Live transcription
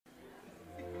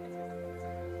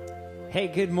Hey,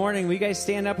 good morning. Will you guys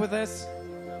stand up with us?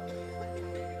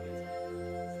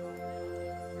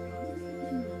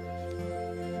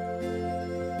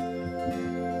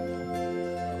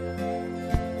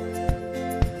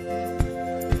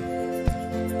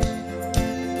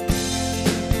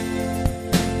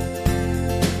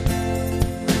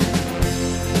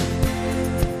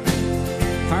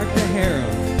 Hark the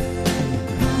herald.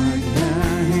 Hark the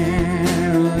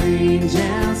herald,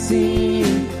 angels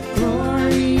sing.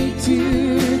 Glory to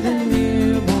the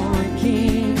newborn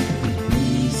King.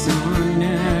 Peace on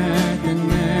earth and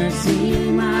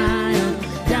mercy mild.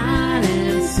 God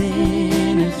and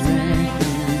sinners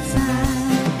reconciled.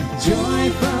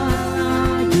 Joyful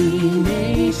all ye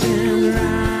nations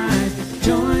rise.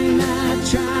 Join the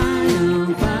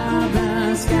triumph of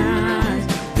the skies.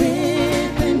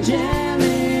 With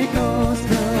angelic hosts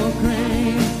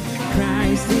proclaim,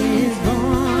 Christ is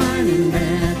born in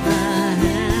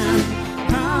Bethlehem.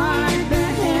 Hark the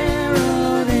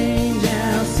herald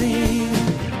angels sing,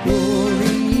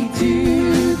 glory to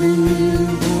the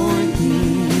newborn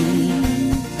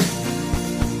King.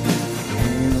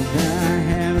 Hail the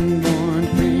heaven-born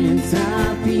Prince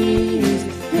of Peace,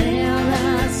 hail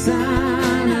the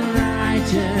Son of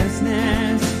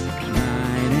Righteousness.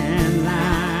 Light and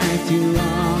life to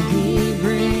all he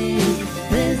brings,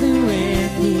 risen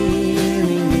with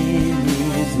healing in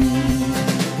his wings.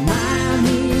 While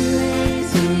he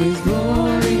lays his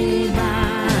glory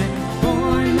by,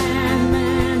 born that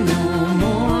man no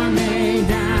more may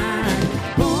die.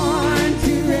 Born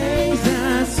to raise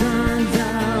the sons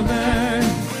of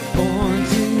earth, born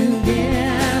to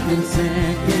give them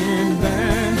second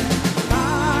birth.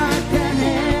 Hark the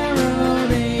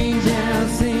herald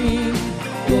angels sing,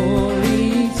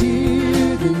 glory to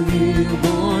the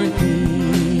newborn King.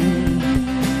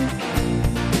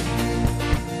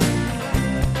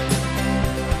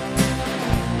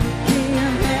 King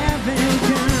of heaven,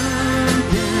 come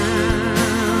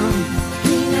down.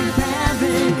 King of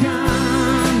heaven,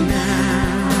 come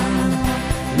now.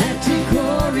 Let your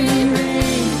glory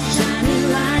reign, shining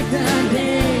like the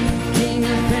day. King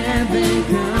of heaven,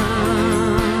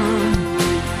 come.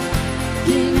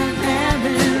 King of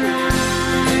heaven,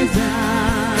 rise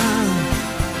up.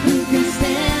 Who can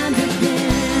stand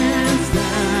against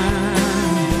us?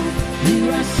 You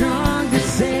are strong to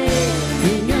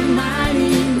save in your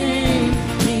mighty name.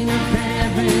 King of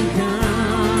heaven, come.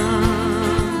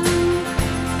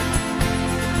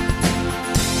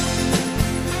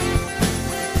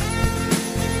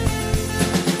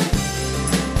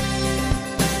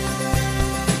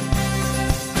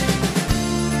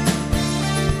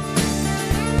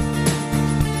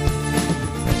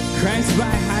 Christ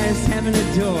by highest heaven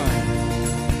adored.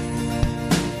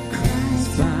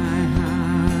 Christ by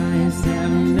highest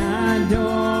heaven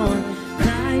adored.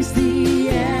 Christ the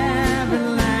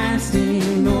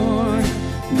everlasting Lord.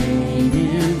 Made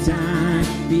in time,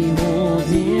 behold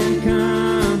him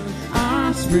come.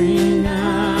 Offspring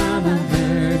of a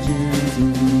virgin's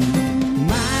womb.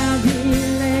 Mild he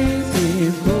lays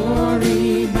his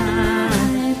glory by.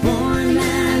 Born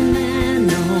that man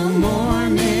no more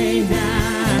may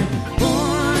die.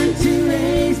 Born to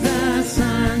raise the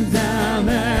sons of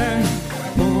earth.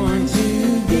 Born to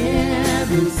give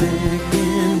them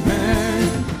second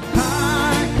birth.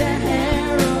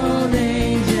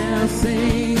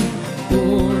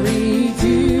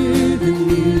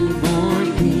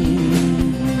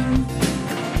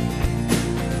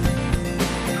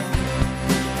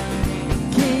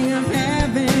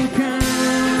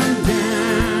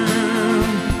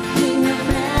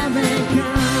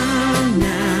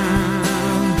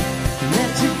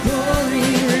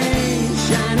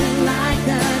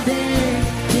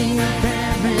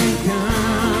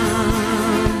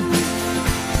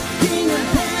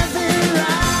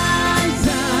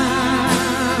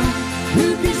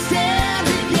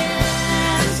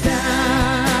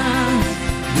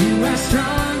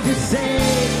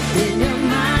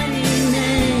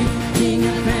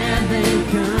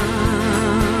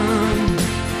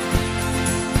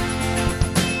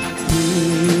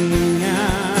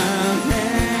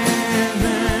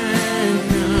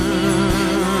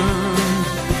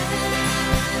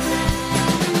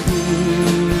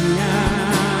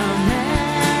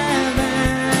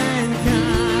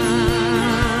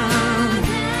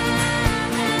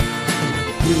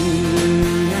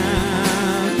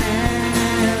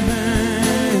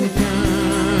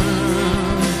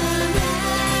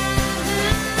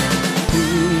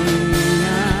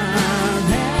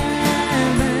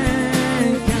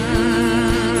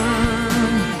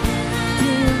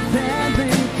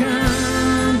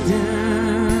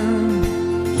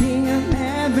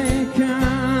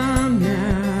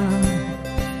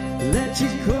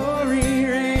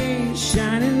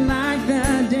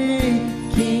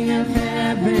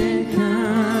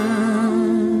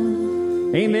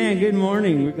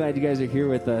 morning. We're glad you guys are here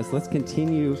with us. Let's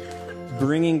continue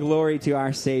bringing glory to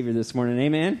our Savior this morning.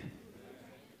 Amen.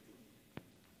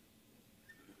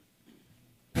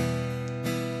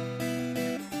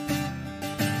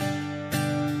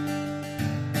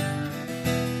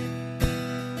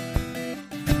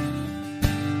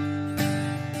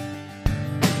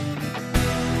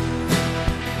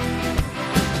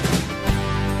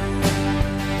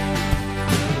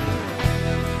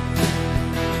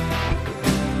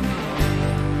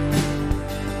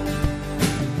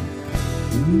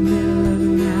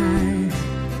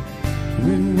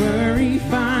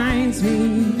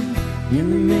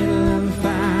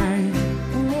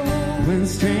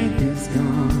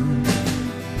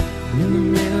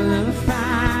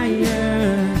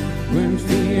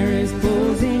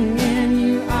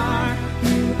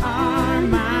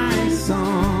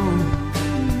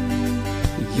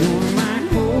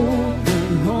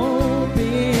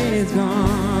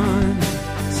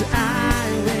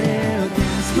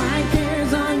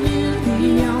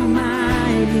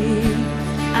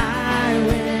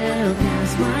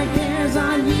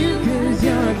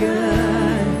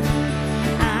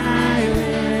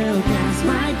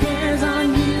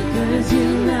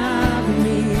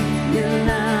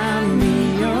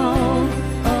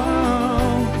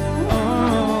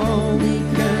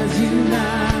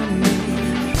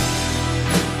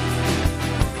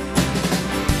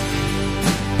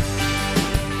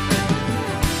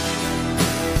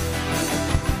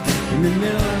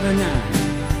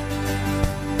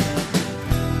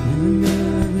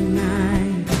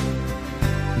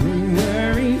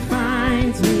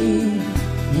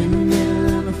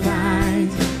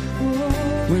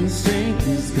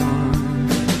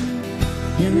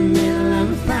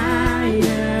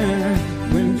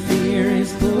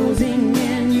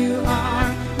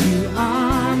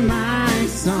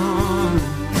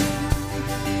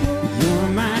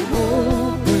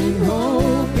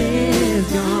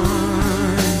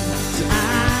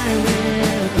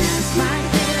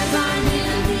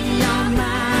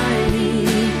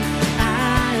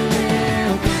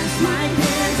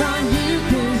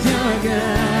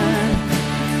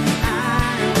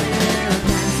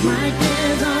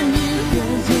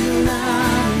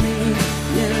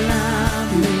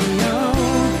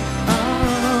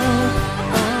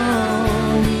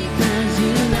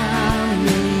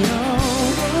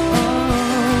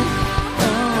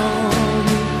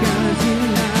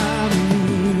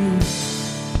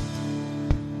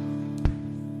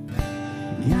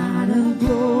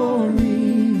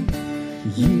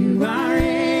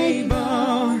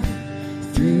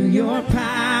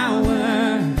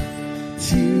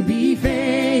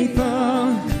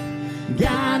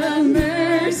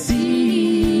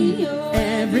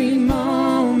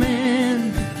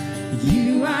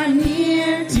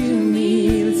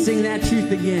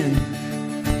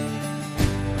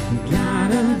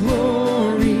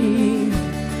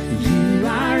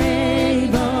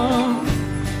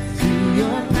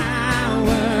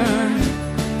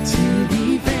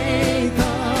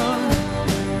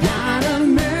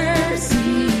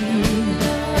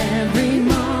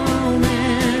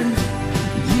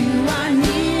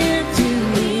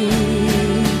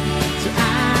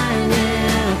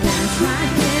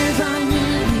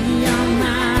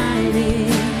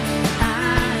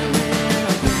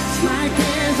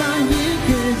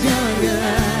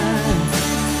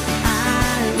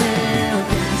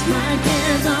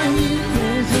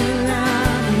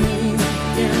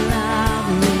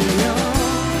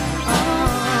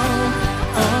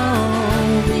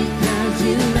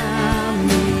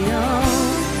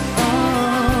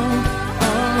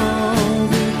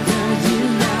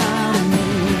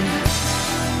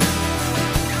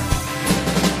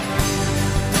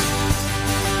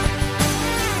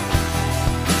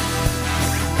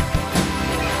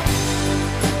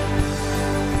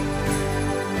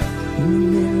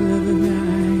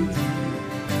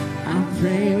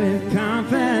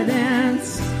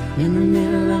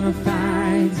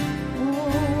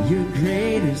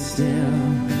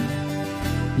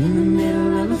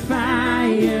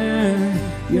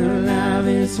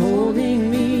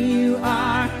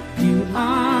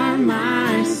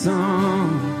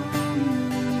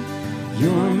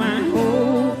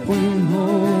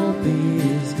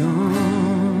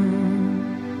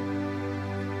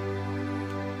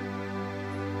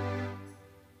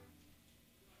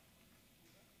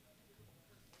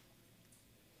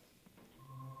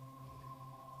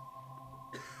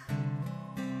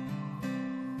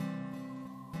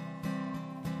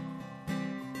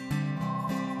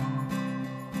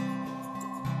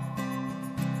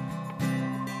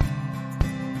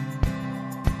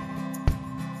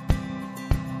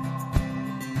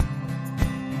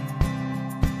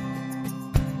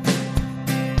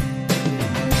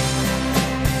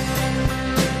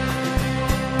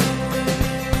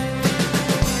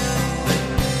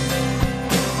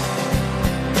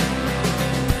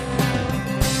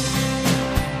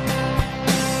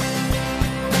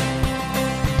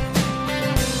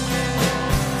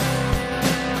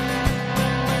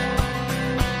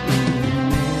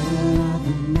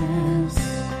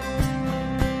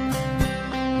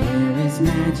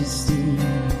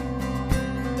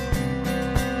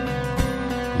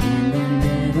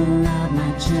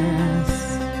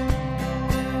 chest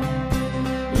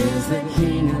is the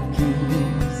King of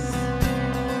Kings.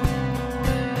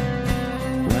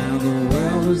 While the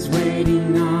world was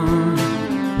waiting on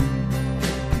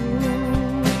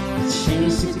the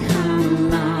change to come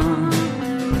along,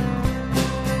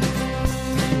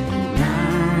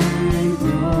 light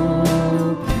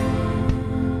broke,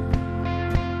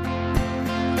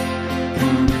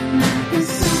 coming like a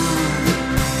song.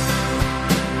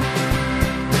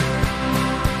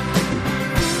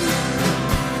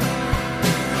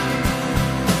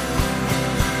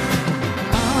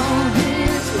 All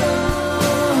His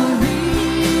glory,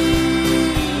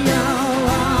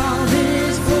 all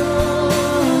His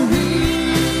glory,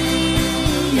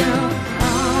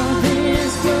 all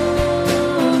His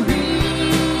glory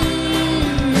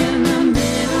in the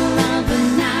middle of the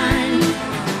night.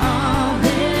 All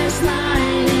this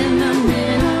light in the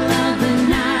middle of the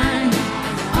night.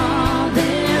 All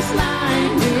this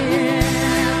light,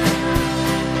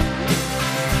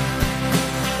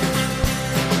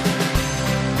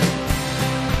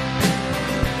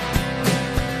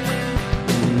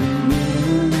 in the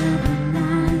middle of the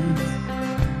night,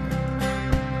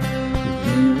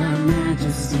 you are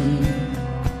majesty.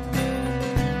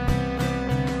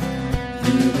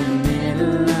 Through the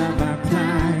middle of our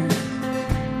plight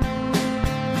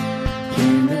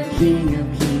came the King of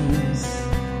Kings.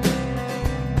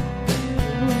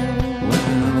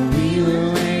 While we were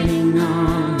waiting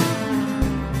on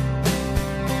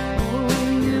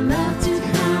your love to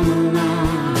come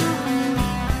along,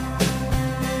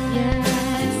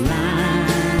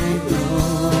 light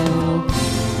broke,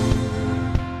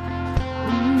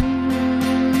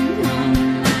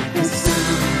 like a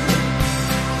song.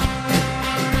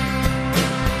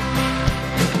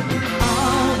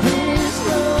 All His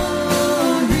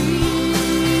glory,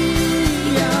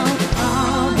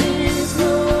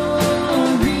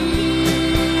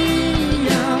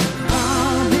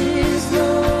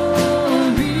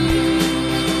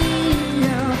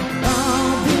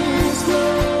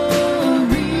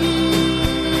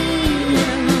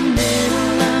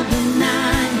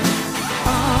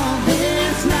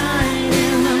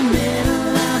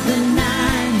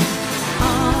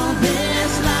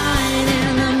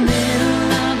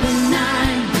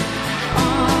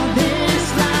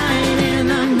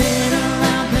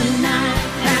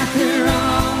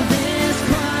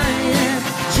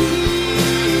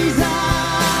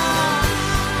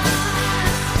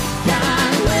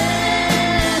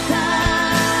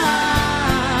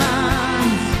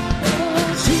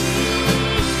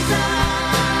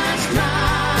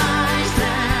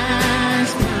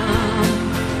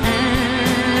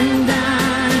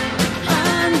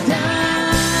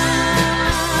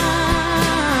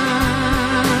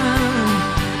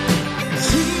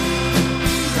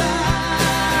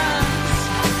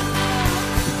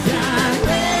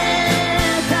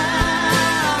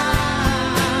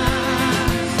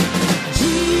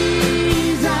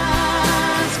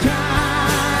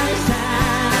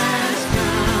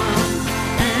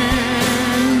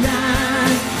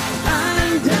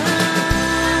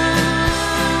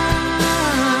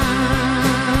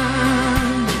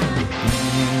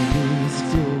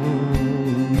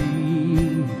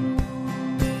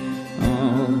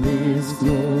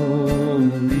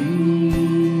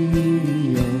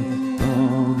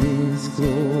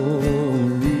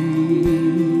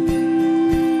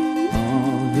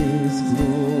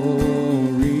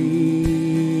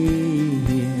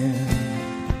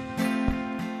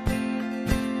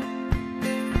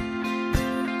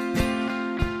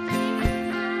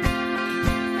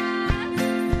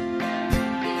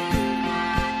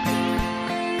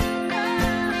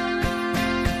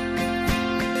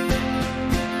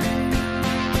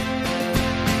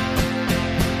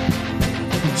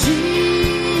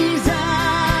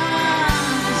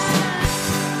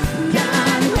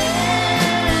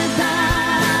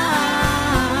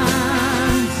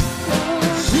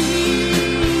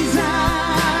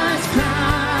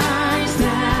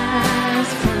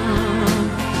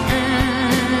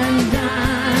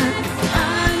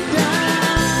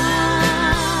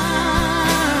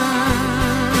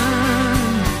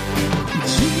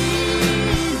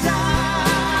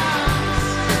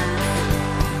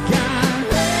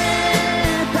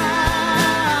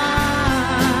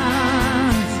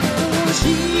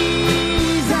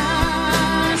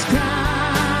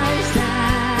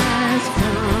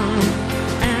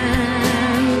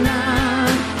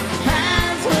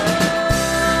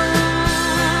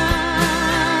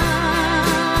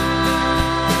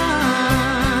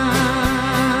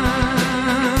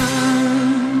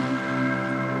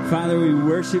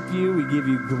 worship you. We give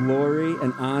you glory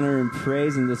and honor and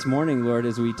praise. And this morning, Lord,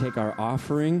 as we take our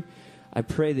offering, I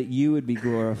pray that you would be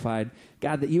glorified.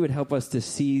 God, that you would help us to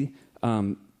see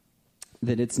that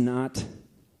it's not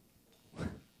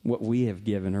what we have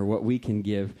given or what we can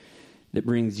give that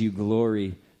brings you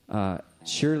glory.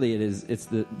 Surely it's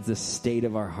the state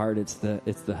of our heart. It's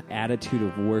the attitude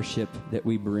of worship that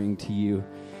we bring to you.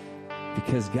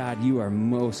 Because, God, you are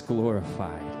most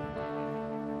glorified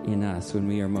in us when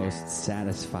we are most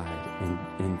satisfied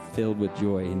and filled with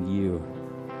joy in you.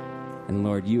 And,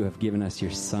 Lord, you have given us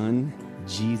your Son,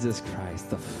 Jesus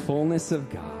Christ, the fullness of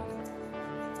God.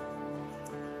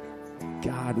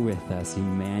 God with us,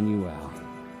 Emmanuel,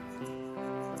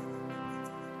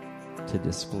 to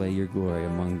display your glory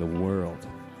among the world.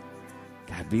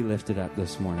 God, be lifted up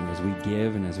this morning as we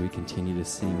give and as we continue to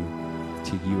sing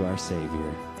to you, our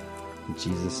Savior. In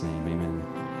Jesus' name, amen.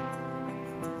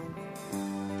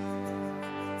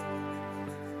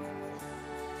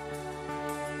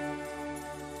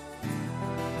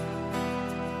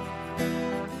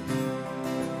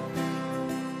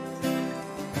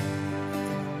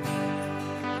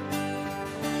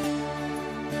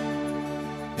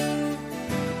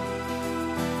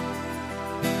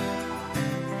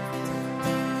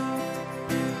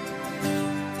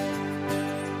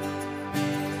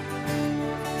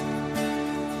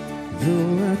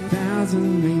 Though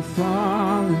 1,000 may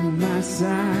fall on my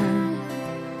side,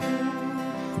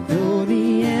 though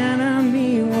the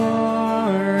enemy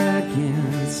war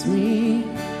against me,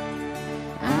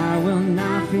 I will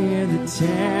not fear the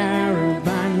terror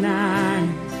by night.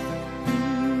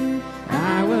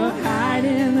 I will hide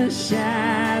in the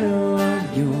shadow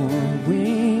of your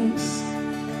wings,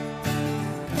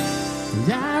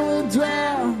 and I will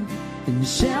dwell in the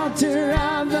shelter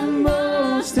of the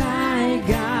Most High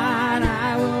God.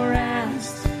 I will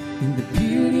rest in the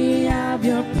beauty of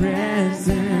your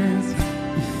presence.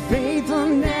 Your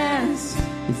faithfulness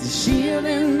is the shield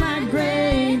and my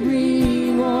great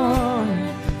reward.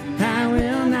 I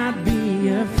will not be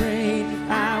afraid.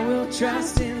 I will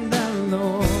trust in the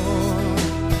Lord.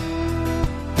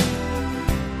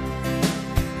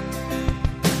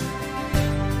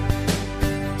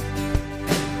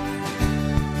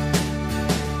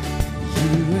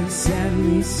 You will set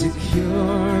me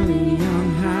securely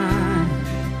on high.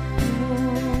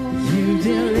 You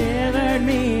delivered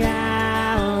me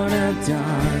out of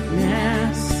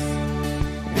darkness,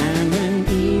 and when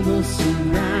evil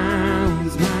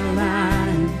surrounds my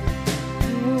life,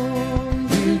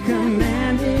 you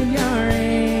commanded your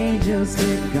angels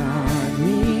to guard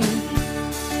me.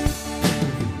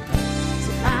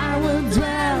 So I will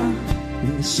dwell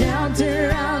in the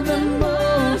shelter of the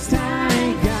Most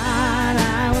High God.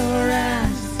 I will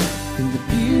rest in the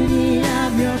beauty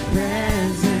of your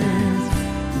presence.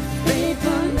 Your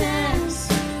faithfulness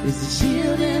is the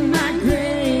shield and my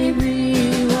great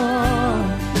reward.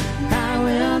 I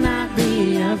will not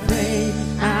be afraid.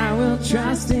 I will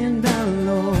trust in the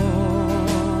Lord.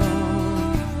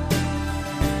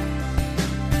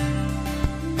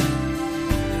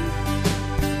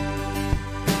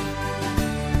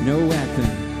 No weapon.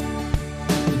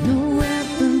 No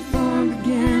weapon formed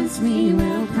against me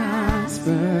will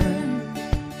prosper.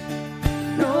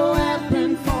 No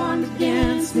weapon formed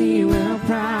against me will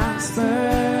prosper.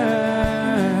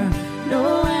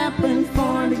 No weapon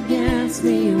formed against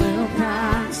me will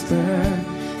prosper,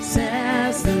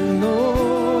 says the Lord.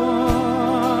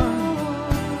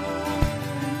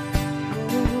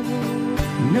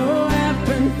 No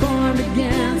weapon formed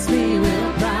against me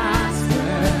will prosper.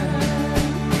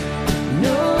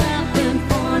 No weapon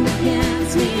formed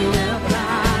against me will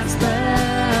prosper.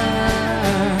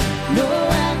 No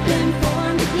weapon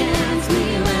formed against me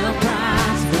will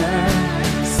prosper,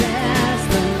 says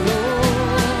the Lord.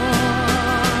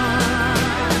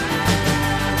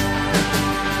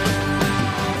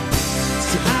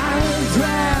 So I will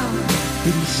dwell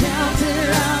in the shelter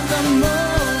of the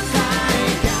Most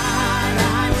High God.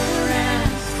 I will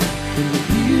rest in the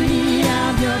beauty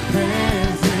of your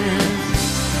presence.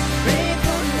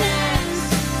 Faithfulness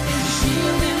is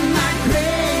shield and my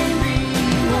great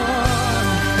reward.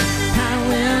 I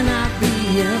will not be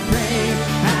afraid.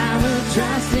 I will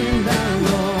trust in the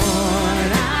Lord.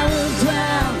 I will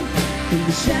dwell in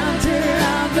the shelter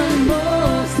of the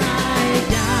Most High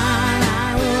God. I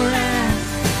will rest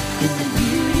in the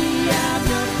beauty of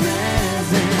your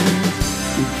presence.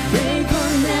 Your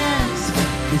faithfulness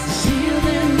is the shield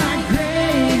and my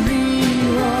great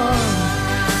reward.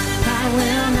 I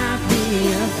will not be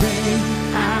afraid.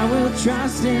 I will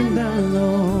trust in the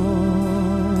Lord.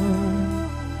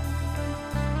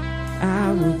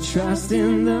 I will trust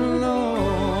in the Lord.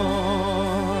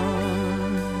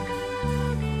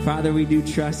 Father, we do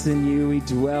trust in you. We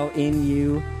dwell in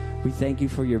you. We thank you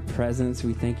for your presence.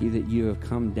 We thank you that you have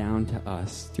come down to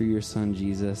us through your Son,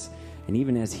 Jesus. And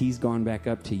even as he's gone back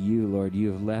up to you, Lord,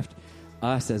 you have left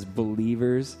us as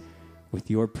believers with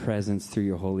your presence through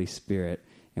your Holy Spirit.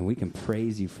 And we can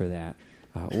praise you for that.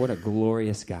 What a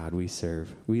glorious God we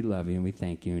serve. We love you and we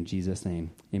thank you. In Jesus' name,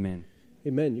 amen.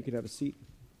 Amen. You can have a seat.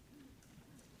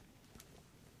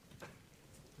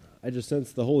 I just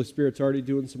sense the Holy Spirit's already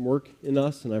doing some work in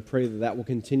us, and I pray that that will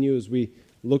continue as we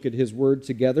look at his word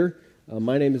together.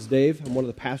 My name is Dave. I'm one of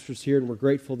the pastors here, and we're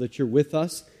grateful that you're with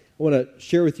us. I want to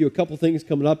share with you a couple things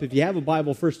coming up. If you have a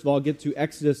Bible, first of all, get to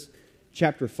Exodus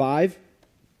chapter 5.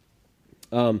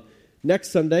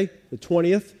 Next Sunday, the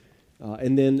 20th,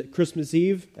 and then Christmas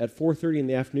Eve at 4:30 in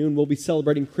the afternoon, we'll be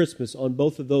celebrating Christmas on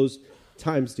both of those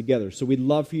times together. So we'd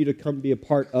love for you to come be a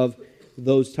part of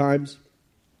those times.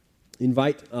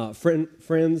 Invite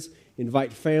friends,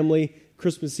 invite family.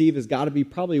 Christmas Eve has got to be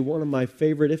probably one of my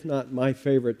favorite, if not my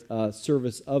favorite,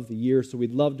 service of the year. So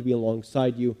we'd love to be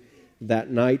alongside you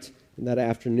that night and that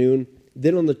afternoon.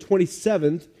 Then on the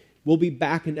 27th, we'll be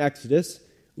back in Exodus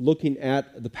looking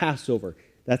at the Passover.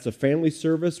 That's a family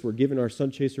service. We're giving our Sun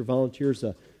Chaser volunteers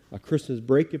a Christmas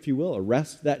break, if you will, a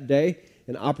rest that day,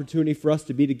 an opportunity for us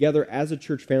to be together as a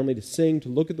church family, to sing, to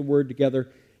look at the Word together.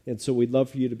 And so we'd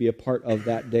love for you to be a part of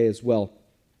that day as well.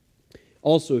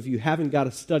 Also, if you haven't got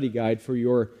a study guide for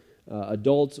your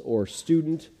adult or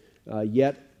student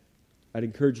yet, I'd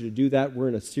encourage you to do that. We're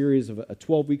in a series of a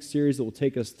 12-week series that will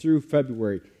take us through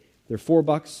February. They're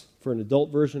 $4 for an adult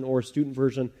version or a student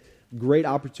version. Great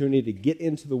opportunity to get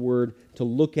into the Word, to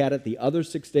look at it the other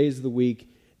 6 days of the week,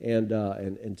 and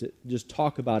to just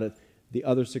talk about it the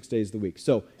other 6 days of the week.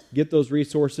 So get those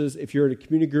resources. If you're in a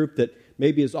community group that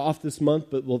maybe is off this month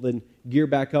but will then gear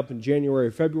back up in January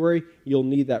or February, you'll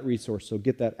need that resource. So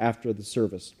get that after the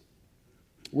service.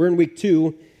 We're in week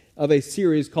 2 of a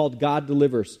series called God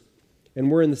Delivers.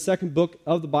 And we're in the second book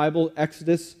of the Bible,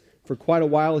 Exodus, for quite a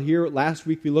while here. Last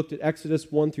week we looked at Exodus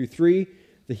 1 through 3.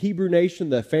 The Hebrew nation,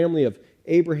 the family of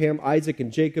Abraham, Isaac,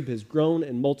 and Jacob, has grown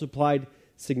and multiplied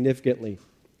significantly.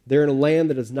 They're in a land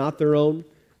that is not their own.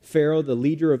 Pharaoh, the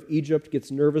leader of Egypt, gets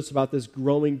nervous about this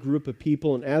growing group of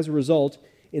people and as a result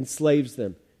enslaves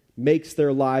them, makes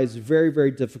their lives very, very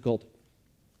difficult.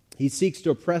 He seeks to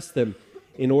oppress them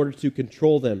in order to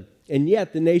control them. And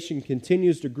yet the nation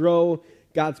continues to grow.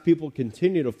 God's people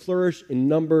continue to flourish in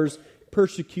numbers.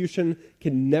 Persecution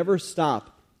can never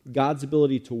stop God's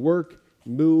ability to work,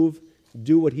 move,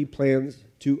 do what he plans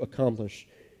to accomplish.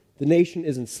 The nation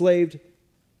is enslaved,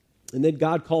 and then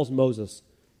God calls Moses,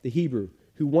 the Hebrew,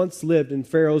 who once lived in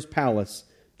Pharaoh's palace,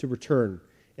 to return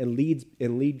and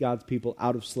lead God's people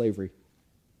out of slavery.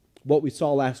 What we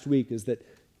saw last week is that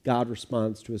God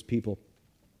responds to his people.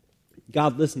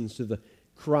 God listens to the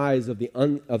cries of the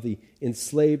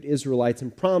enslaved Israelites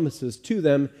and promises to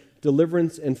them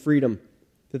deliverance and freedom,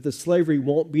 that the slavery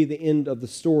won't be the end of the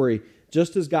story.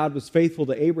 Just as God was faithful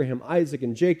to Abraham, Isaac,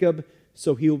 and Jacob,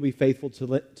 so he will be faithful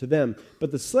to them.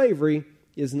 But the slavery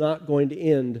is not going to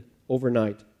end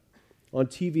overnight. On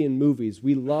TV and movies,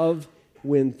 we love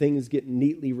when things get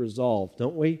neatly resolved,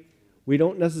 don't we? We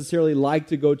don't necessarily like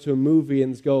to go to a movie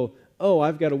and go, oh,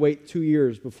 I've got to wait 2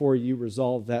 years before you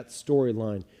resolve that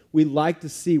storyline. We like to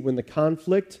see when the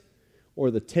conflict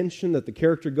or the tension that the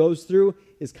character goes through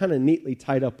is kind of neatly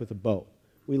tied up with a bow.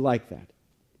 We like that.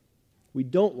 We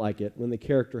don't like it when the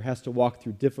character has to walk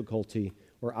through difficulty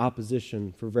or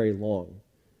opposition for very long.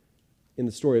 In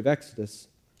the story of Exodus,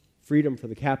 freedom for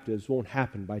the captives won't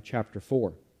happen by chapter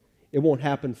 4. It won't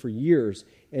happen for years.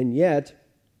 And yet,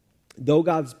 though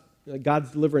God's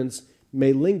deliverance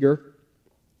may linger,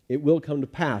 it will come to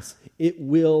pass. It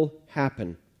will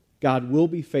happen. God will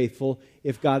be faithful.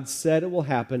 If God said it will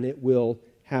happen, it will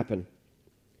happen.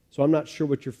 So I'm not sure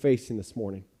what you're facing this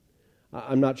morning.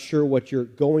 I'm not sure what you're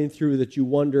going through that you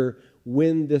wonder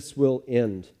when this will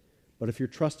end. But if you're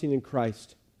trusting in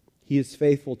Christ, he is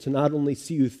faithful to not only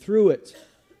see you through it,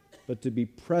 but to be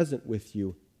present with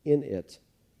you in it.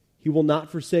 He will not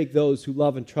forsake those who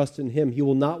love and trust in him. He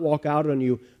will not walk out on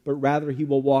you, but rather he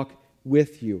will walk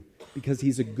with you because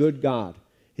he's a good God.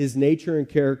 His nature and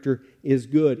character is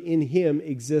good. In him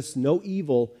exists no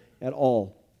evil at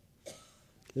all.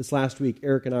 This last week,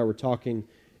 Eric and I were talking,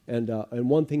 and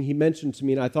one thing he mentioned to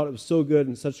me, and I thought it was so good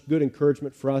and such good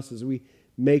encouragement for us as we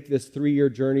make this 3-year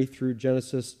journey through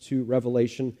Genesis to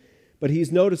Revelation. But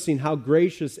he's noticing how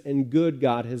gracious and good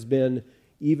God has been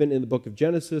even in the book of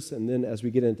Genesis, and then as we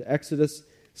get into Exodus.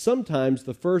 Sometimes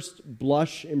the first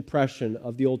blush impression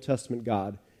of the Old Testament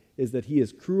God is that he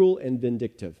is cruel and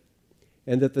vindictive,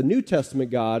 and that the New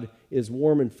Testament God is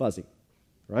warm and fuzzy,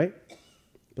 right?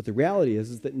 But the reality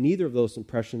is that neither of those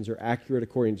impressions are accurate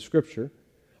according to Scripture.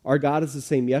 Our God is the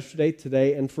same yesterday,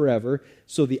 today, and forever.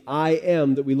 So the I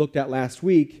am that we looked at last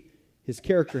week, his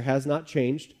character has not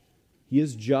changed. He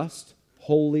is just,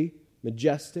 holy,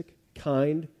 majestic,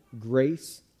 kind,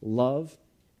 grace, love,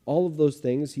 all of those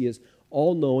things. He is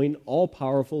all-knowing,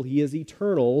 all-powerful. He is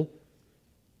eternal.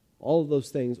 All of those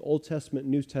things, Old Testament,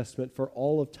 New Testament, for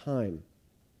all of time.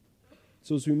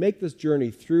 So as we make this journey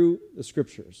through the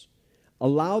Scriptures,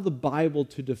 allow the Bible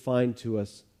to define to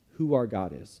us who our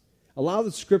God is. Allow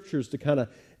the Scriptures to kind of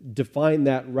define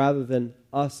that rather than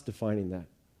us defining that.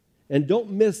 And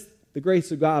don't miss the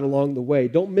grace of God along the way.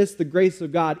 Don't miss the grace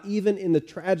of God even in the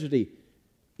tragedy,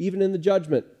 even in the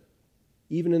judgment,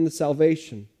 even in the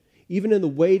salvation, even in the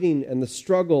waiting and the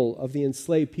struggle of the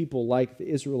enslaved people like the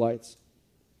Israelites.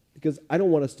 Because I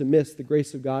don't want us to miss the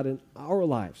grace of God in our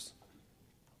lives.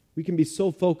 We can be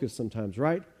so focused sometimes,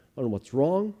 right, on what's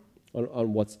wrong,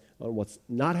 on what's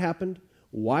not happened.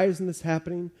 Why isn't this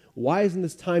happening? Why isn't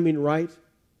this timing right?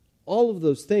 All of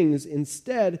those things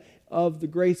instead of the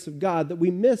grace of God that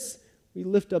we miss. We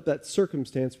lift up that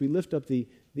circumstance. We lift up the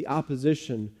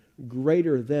opposition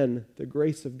greater than the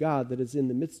grace of God that is in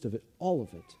the midst of it, all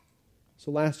of it.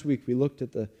 So last week we looked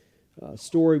at the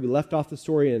story. We left off the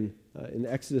story in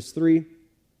Exodus 3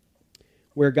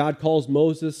 where God calls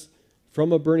Moses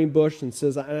from a burning bush and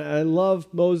says, I love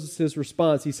Moses'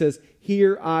 response. He says,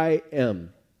 "Here I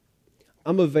am.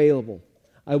 I'm available.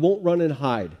 I won't run and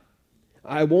hide.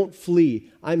 I won't flee.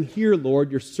 I'm here,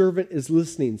 Lord. Your servant is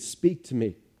listening. Speak to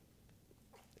me."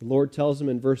 The Lord tells him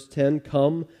in verse 10,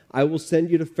 "Come, I will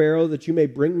send you to Pharaoh that you may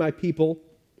bring my people,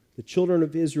 the children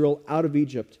of Israel, out of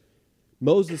Egypt."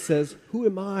 Moses says, "Who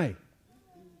am I?"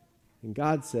 And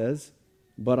God says,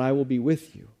 "But I will be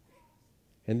with you."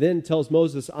 And then tells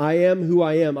Moses, "I am who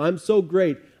I am. I'm so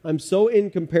great. I'm so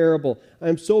incomparable.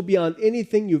 I'm so beyond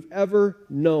anything you've ever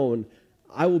known.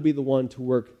 I will be the one to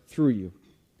work through you.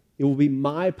 It will be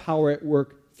my power at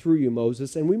work through you,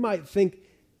 Moses." And we might think,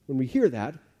 when we hear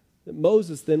that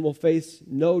Moses then will face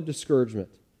no discouragement.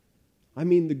 I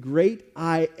mean, the great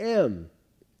I am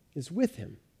is with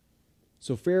him.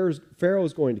 So Pharaoh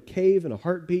is going to cave in a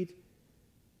heartbeat.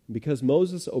 Because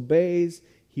Moses obeys,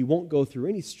 he won't go through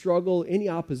any struggle, any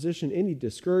opposition, any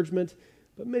discouragement.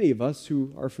 But many of us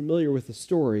who are familiar with the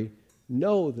story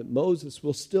know that Moses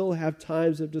will still have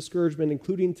times of discouragement,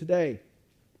 including today.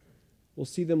 We'll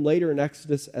see them later in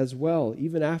Exodus as well,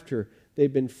 even after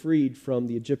they've been freed from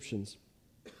the Egyptians.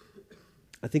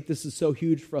 I think this is so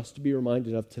huge for us to be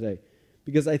reminded of today,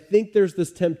 because I think there's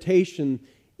this temptation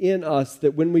in us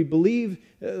that when we believe,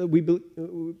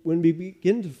 when we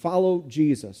begin to follow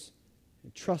Jesus,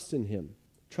 trust in him,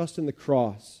 trust in the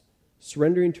cross,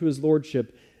 surrendering to his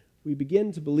lordship, we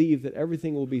begin to believe that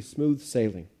everything will be smooth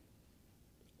sailing.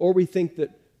 Or we think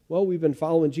that, well, we've been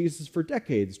following Jesus for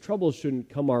decades. Trouble shouldn't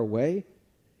come our way.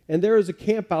 And there is a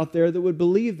camp out there that would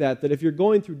believe that if you're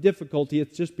going through difficulty,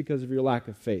 it's just because of your lack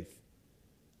of faith.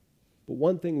 But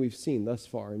one thing we've seen thus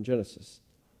far in Genesis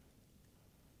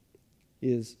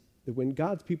is that when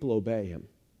God's people obey him,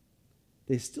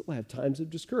 they still have times of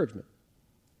discouragement.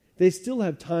 They still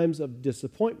have times of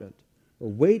disappointment or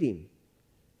waiting.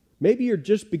 Maybe you're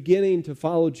just beginning to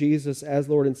follow Jesus as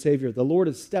Lord and Savior. The Lord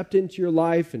has stepped into your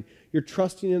life and you're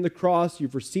trusting in the cross.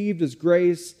 You've received his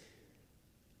grace.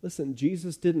 Listen,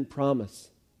 Jesus didn't promise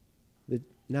that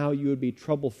now you would be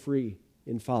trouble-free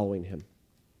in following him.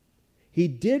 He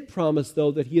did promise,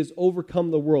 though, that he has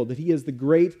overcome the world, that he is the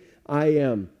great I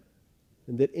am,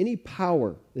 and that any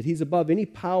power, that he's above any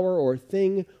power or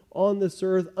thing on this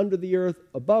earth, under the earth,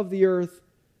 above the earth.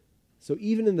 So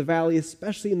even in the valley,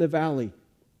 especially in the valley,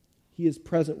 he is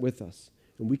present with us,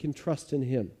 and we can trust in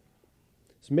him.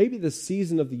 So maybe this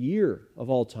season of the year of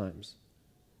all times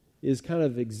is kind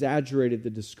of exaggerated the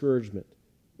discouragement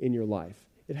in your life.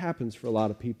 It happens for a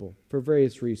lot of people for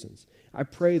various reasons. I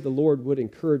pray the Lord would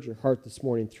encourage your heart this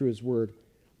morning through his word.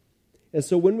 And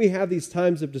so when we have these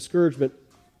times of discouragement,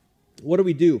 what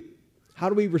do? How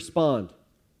do we respond?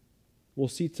 We'll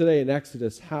see today in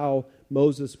Exodus how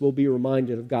Moses will be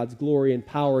reminded of God's glory and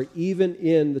power even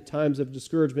in the times of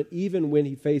discouragement, even when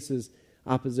he faces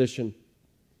opposition.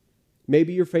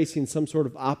 Maybe you're facing some sort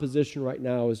of opposition right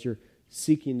now as you're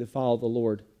seeking to follow the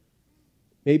Lord.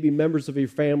 Maybe members of your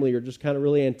family are just kind of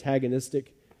really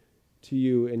antagonistic to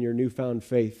you and your newfound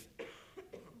faith.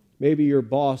 Maybe your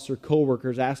boss or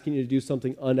coworker is asking you to do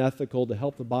something unethical to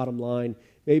help the bottom line.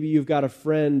 Maybe you've got a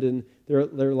friend and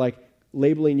they're like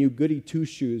labeling you goody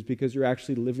two-shoes because you're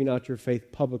actually living out your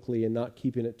faith publicly and not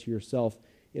keeping it to yourself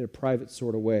in a private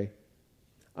sort of way.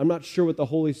 I'm not sure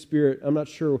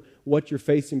what you're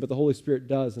facing, but the Holy Spirit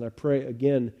does. And I pray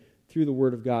again through the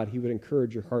Word of God, He would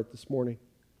encourage your heart this morning.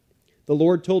 The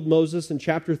Lord told Moses in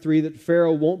chapter 3 that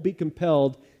Pharaoh won't be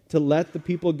compelled to let the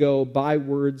people go by the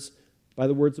words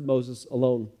of Moses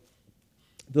alone.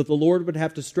 That the Lord would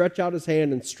have to stretch out His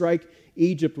hand and strike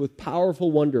Egypt with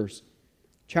powerful wonders.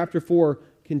 Chapter 4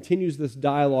 continues this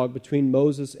dialogue between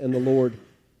Moses and the Lord.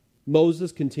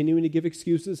 Moses continuing to give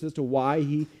excuses as to why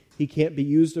he can't be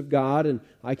used of God, and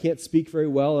I can't speak very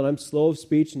well, and I'm slow of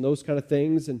speech, and those kind of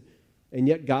things. And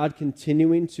yet God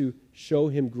continuing to show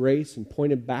him grace and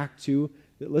point him back to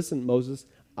that, listen, Moses,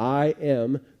 I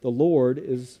am, the Lord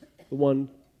is the one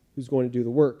who's going to do the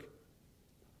work.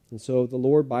 And so the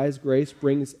Lord, by His grace,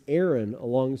 brings Aaron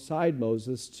alongside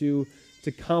Moses to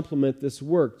complement this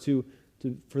work,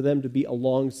 for them to be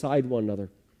alongside one another.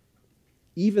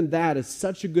 Even that is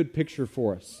such a good picture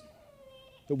for us,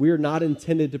 that we are not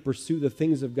intended to pursue the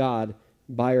things of God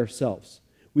by ourselves.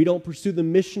 We don't pursue the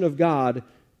mission of God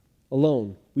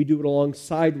alone. We do it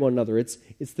alongside one another. It's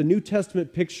the New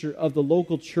Testament picture of the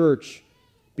local church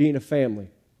being a family,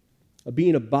 of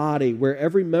being a body where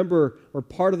every member or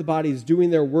part of the body is doing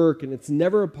their work, and it's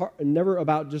never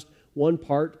about just one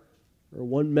part or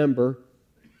one member,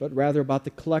 but rather about the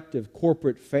collective,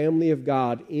 corporate family of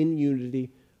God in unity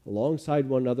alongside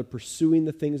one another, pursuing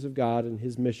the things of God and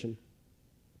His mission.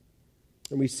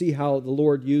 And we see how the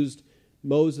Lord used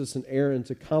Moses and Aaron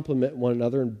to complement one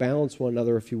another and balance one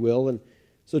another, if you will. And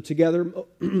so together,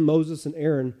 Moses and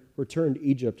Aaron returned to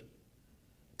Egypt.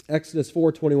 Exodus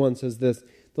 4:21 says this,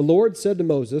 "The Lord said to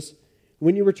Moses,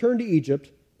 when you return to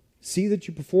Egypt, see that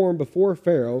you perform before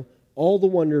Pharaoh all the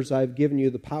wonders I have given you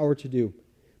the power to do,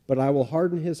 but I will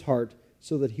harden his heart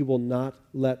so that he will not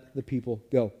let the people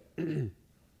go."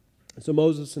 So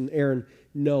Moses and Aaron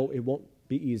know it won't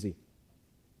be easy.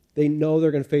 They know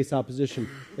they're going to face opposition,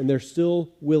 and they're still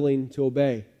willing to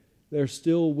obey. They're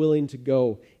still willing to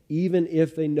go, even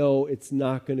if they know it's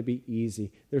not going to be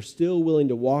easy. They're still willing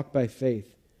to walk by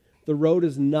faith. The road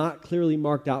is not clearly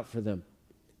marked out for them.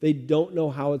 They don't know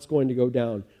how it's going to go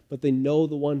down, but they know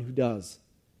the one who does.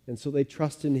 And so they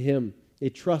trust in Him. They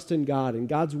trust in God and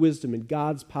God's wisdom and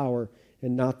God's power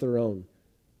and not their own.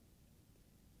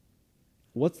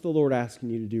 What's the Lord asking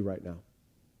you to do right now?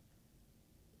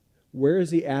 Where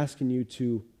is He asking you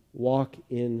to walk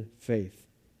in faith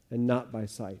and not by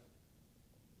sight?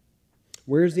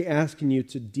 Where is He asking you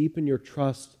to deepen your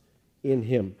trust in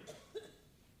Him?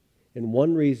 And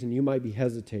one reason you might be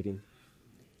hesitating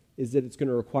is that it's going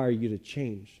to require you to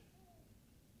change.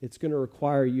 It's going to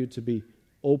require you to be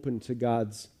open to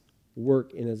God's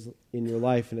work in your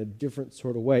life in a different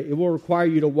sort of way. It will require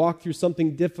you to walk through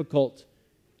something difficult,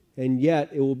 and yet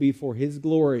it will be for His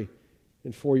glory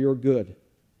and for your good.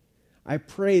 I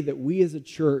pray that we as a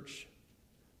church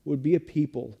would be a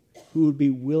people who would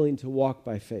be willing to walk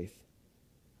by faith,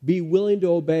 be willing to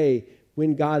obey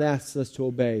when God asks us to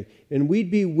obey, and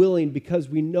we'd be willing because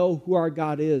we know who our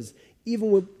God is,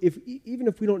 even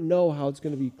if we don't know how it's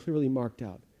going to be clearly marked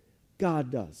out.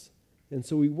 God does. And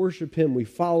so we worship Him, we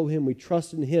follow Him, we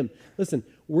trust in Him. Listen,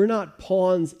 we're not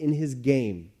pawns in His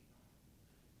game.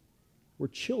 We're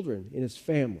children in His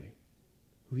family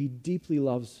who He deeply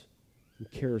loves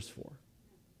and cares for.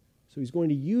 So He's going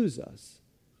to use us,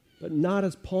 but not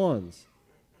as pawns,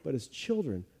 but as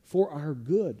children for our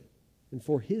good and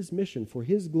for His mission, for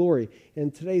His glory.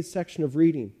 And today's section of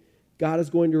reading, God is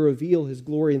going to reveal His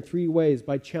glory in three ways: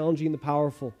 by challenging the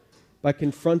powerful, by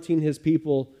confronting His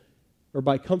people, or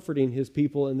by comforting His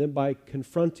people, and then by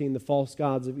confronting the false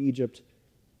gods of Egypt.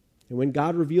 And when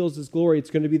God reveals His glory, it's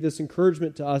going to be this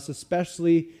encouragement to us,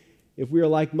 especially if we are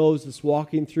like Moses,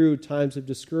 walking through times of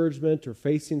discouragement or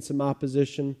facing some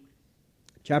opposition.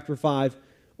 Chapter 5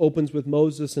 opens with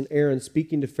Moses and Aaron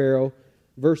speaking to Pharaoh.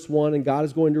 Verse 1, and God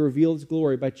is going to reveal His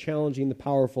glory by challenging the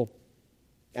powerful.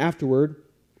 Afterward,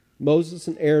 Moses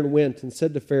and Aaron went and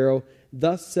said to Pharaoh,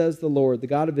 "Thus says the Lord, the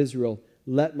God of Israel,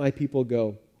 let my people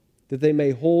go, that they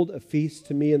may hold a feast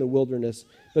to me in the wilderness."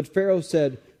 But Pharaoh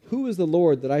said, "Who is the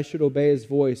Lord that I should obey His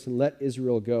voice and let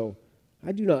Israel go?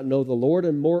 I do not know the Lord,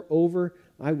 and moreover,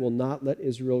 I will not let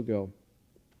Israel go."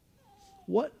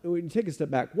 When you take a step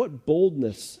back, what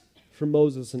boldness from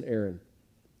Moses and Aaron.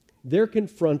 They're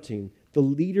confronting the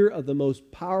leader of the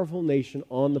most powerful nation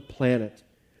on the planet,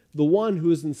 the one who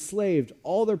has enslaved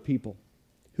all their people,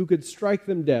 who could strike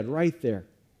them dead right there,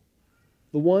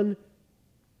 the one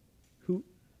who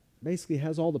basically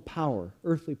has all the power,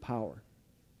 earthly power.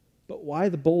 But why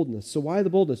the boldness? So why the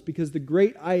boldness? Because the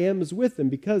great I Am is with them,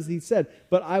 because He said,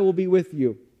 "But I will be with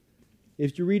you."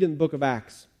 If you read in the book of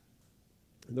Acts,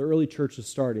 the early church is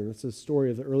starting. This is a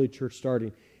story of the early church starting.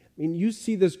 I mean, you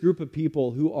see this group of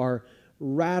people who are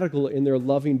radical in their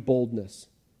loving boldness.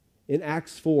 in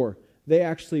Acts 4, they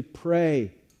actually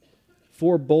pray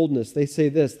for boldness. They say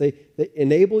this, they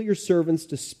enable your servants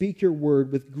to speak your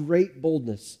word with great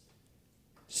boldness.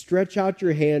 Stretch out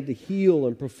your hand to heal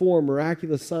and perform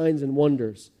miraculous signs and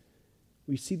wonders.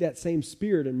 We see that same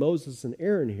spirit in Moses and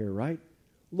Aaron here, right?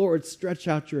 Lord, stretch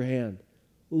out your hand.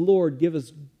 Lord, give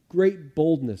us great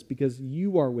boldness because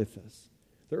you are with us.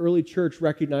 The early church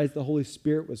recognized the Holy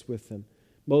Spirit was with them.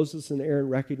 Moses and Aaron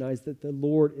recognized that the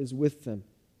Lord is with them.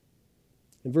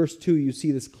 In verse 2, you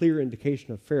see this clear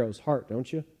indication of Pharaoh's heart,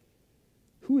 don't you?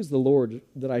 Who is the Lord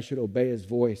that I should obey his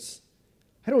voice?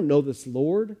 I don't know this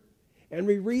Lord. And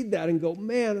we read that and go,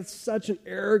 man, it's such an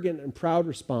arrogant and proud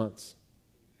response.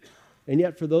 And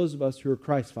yet for those of us who are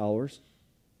Christ followers,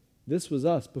 this was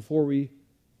us before we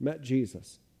met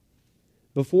Jesus.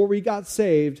 Before we got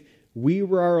saved, we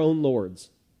were our own lords.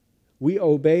 We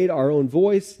obeyed our own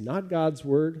voice, not God's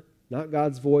word, not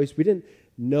God's voice. We didn't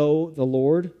know the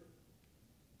Lord.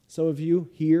 Some of you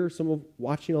here, some of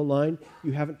watching online,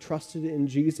 you haven't trusted in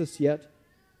Jesus yet.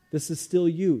 This is still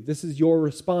you. This is your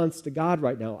response to God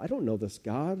right now. I don't know this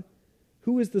God.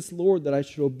 Who is this Lord that I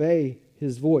should obey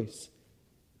his voice?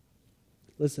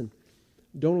 Listen,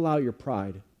 don't allow your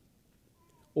pride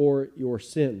or your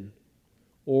sin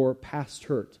or past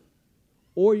hurt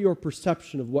or your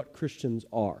perception of what Christians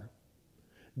are.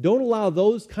 Don't allow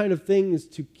those kind of things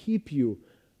to keep you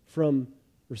from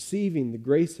receiving the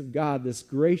grace of God, this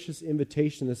gracious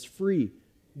invitation, this free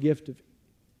gift of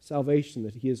salvation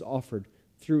that he has offered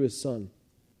through his Son.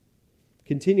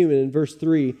 Continuing in verse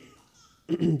 3,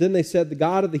 then they said, the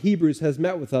God of the Hebrews has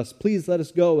met with us. Please let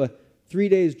us go a 3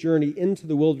 days' journey into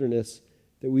the wilderness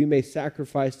that we may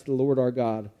sacrifice to the Lord our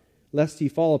God, lest he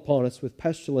fall upon us with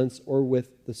pestilence or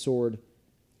with the sword.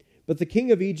 But the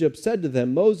king of Egypt said to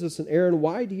them, Moses and Aaron,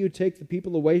 why do you take the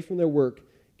people away from their work?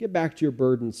 Get back to your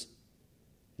burdens.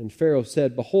 And Pharaoh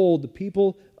said, behold, the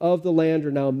people of the land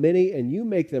are now many, and you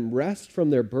make them rest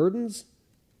from their burdens?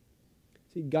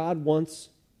 See, God wants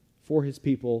for his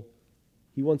people,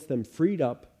 he wants them freed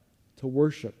up to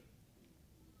worship.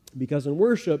 Because in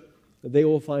worship, they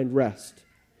will find rest.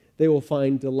 They will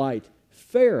find delight.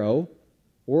 Pharaoh,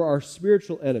 or our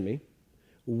spiritual enemy,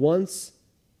 wants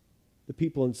the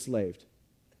people enslaved.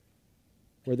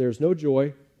 Where there's no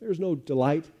joy, there's no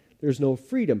delight, there's no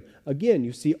freedom. Again,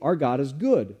 you see, our God is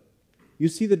good. You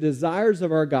see, the desires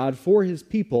of our God for his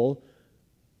people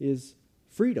is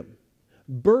freedom.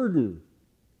 Burden,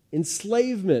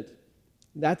 enslavement,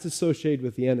 that's associated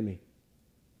with the enemy.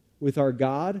 With our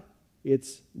God,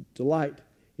 it's delight,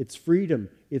 it's freedom,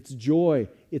 it's joy,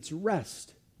 it's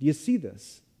rest. Do you see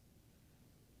this?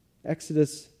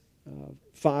 Exodus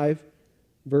 5,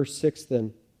 verse 6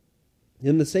 then.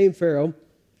 In the same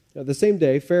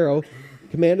day, Pharaoh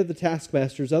commanded the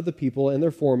taskmasters of the people and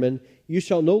their foremen, you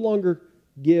shall no longer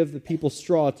give the people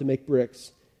straw to make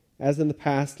bricks. As in the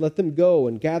past, let them go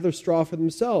and gather straw for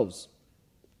themselves.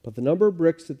 But the number of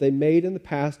bricks that they made in the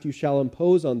past you shall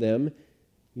impose on them.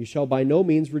 You shall by no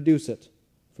means reduce it,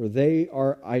 for they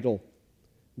are idle.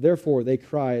 Therefore they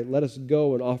cry, let us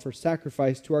go and offer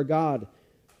sacrifice to our God.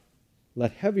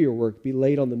 Let heavier work be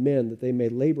laid on the men, that they may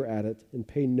labor at it and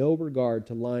pay no regard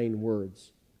to lying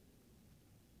words.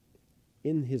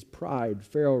 In his pride,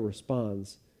 Pharaoh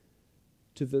responds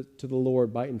to the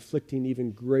Lord by inflicting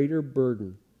even greater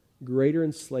burden, greater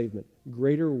enslavement,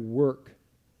 greater work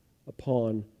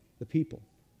upon the people.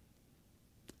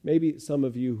 Maybe some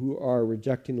of you who are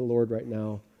rejecting the Lord right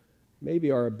now, maybe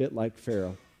are a bit like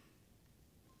Pharaoh.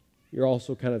 You're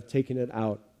also kind of taking it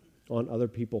out on other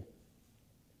people.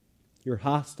 You're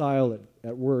hostile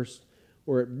at worst,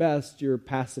 or at best, you're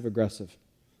passive-aggressive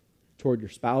toward your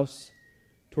spouse,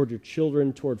 toward your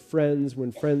children, toward friends.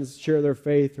 When friends share their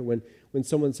faith, or when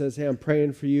someone says, hey, I'm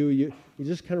praying for you, you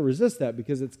just kind of resist that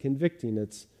because it's convicting.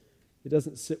 It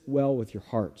doesn't sit well with your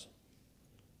heart.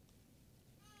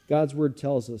 God's word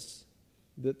tells us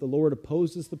that the Lord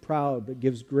opposes the proud, but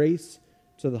gives grace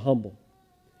to the humble.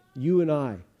 You and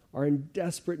I are in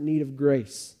desperate need of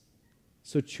grace.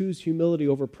 So choose humility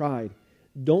over pride.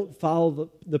 Don't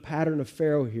follow the pattern of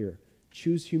Pharaoh here.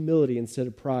 Choose humility instead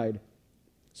of pride.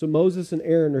 So Moses and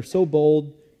Aaron are so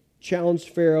bold, challenged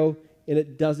Pharaoh, and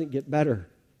it doesn't get better.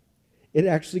 It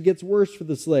actually gets worse for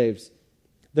the slaves.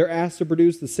 They're asked to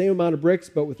produce the same amount of bricks,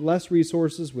 but with less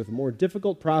resources, with a more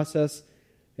difficult process,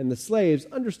 and the slaves,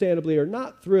 understandably, are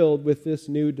not thrilled with this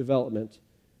new development.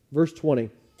 Verse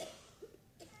 20.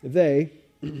 They,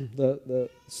 the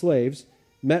slaves,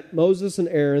 met Moses and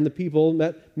Aaron, the people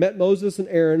met Moses and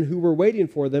Aaron who were waiting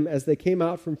for them as they came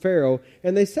out from Pharaoh,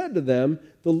 and they said to them,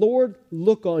 the Lord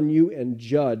look on you and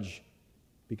judge,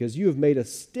 because you have made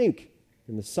us stink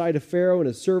in the sight of Pharaoh and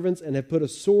his servants, and have put a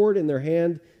sword in their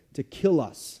hand to kill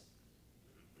us.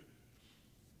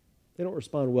 They don't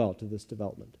respond well to this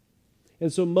development.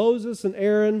 And so Moses and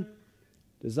Aaron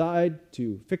decide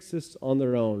to fix this on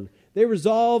their own. They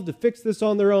resolve to fix this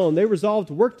on their own. They resolve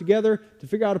to work together to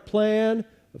figure out a plan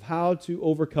of how to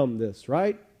overcome this,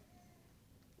 right?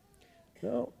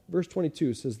 Now, verse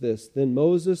 22 says this, Then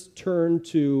Moses turned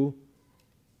to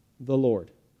the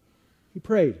Lord. He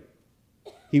prayed.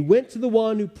 He went to the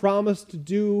one who promised to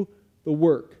do the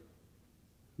work,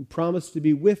 who promised to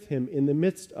be with him in the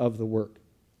midst of the work,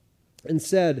 and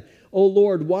said, O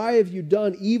Lord, why have you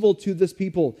done evil to this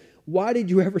people? Why did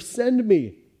you ever send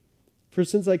me? For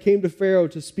since I came to Pharaoh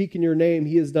to speak in your name,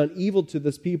 he has done evil to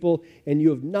this people, and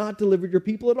you have not delivered your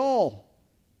people at all.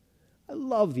 I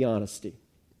love the honesty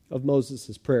of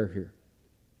Moses' prayer here.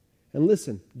 And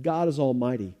listen, God is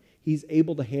almighty. He's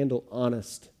able to handle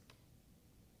honest.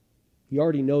 He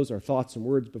already knows our thoughts and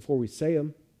words before we say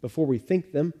them, before we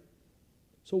think them.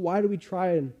 So why do we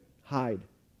try and hide?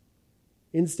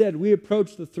 Instead, we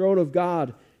approach the throne of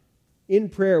God in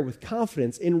prayer with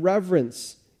confidence, in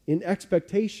reverence, in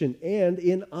expectation, and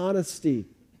in honesty.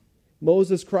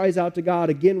 Moses cries out to God.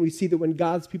 Again, we see that when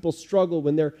God's people struggle,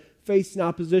 when they're facing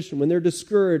opposition, when they're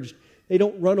discouraged, they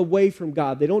don't run away from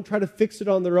God. They don't try to fix it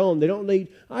on their own. They don't need,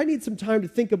 I need some time to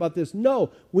think about this.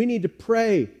 No, we need to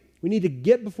pray. We need to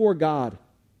get before God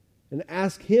and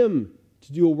ask Him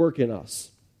to do a work in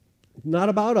us. It's not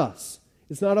about us.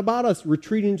 It's not about us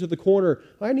retreating to the corner.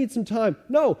 I need some time.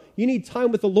 No, you need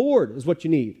time with the Lord is what you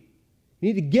need. You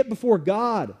need to get before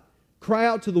God. Cry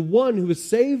out to the one who has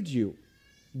saved you.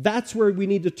 That's where we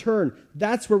need to turn.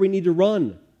 That's where we need to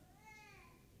run.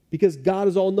 Because God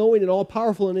is all-knowing and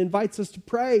all-powerful and invites us to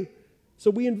pray. So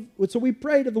we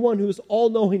pray to the one who is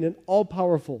all-knowing and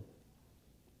all-powerful.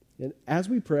 And as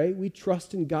we pray, we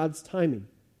trust in God's timing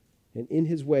and in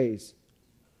His ways.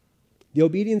 The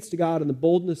obedience to God and the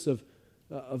boldness of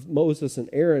Moses and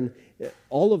Aaron,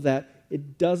 all of that,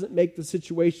 it doesn't make the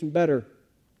situation better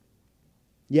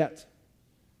yet.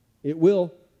 It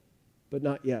will, but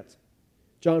not yet.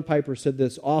 John Piper said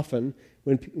this often,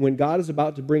 when God is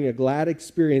about to bring a glad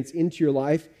experience into your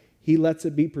life, He lets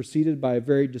it be preceded by a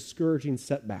very discouraging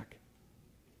setback.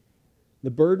 The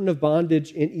burden of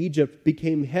bondage in Egypt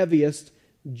became heaviest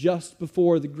just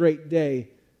before the great day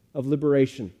of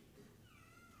liberation.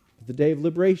 The day of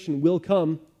liberation will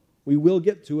come. We will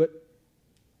get to it.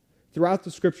 Throughout the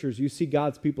Scriptures, you see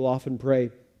God's people often pray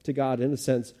to God in a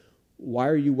sense, why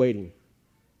are you waiting?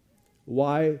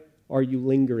 Why are you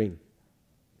lingering?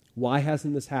 Why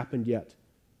hasn't this happened yet?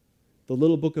 The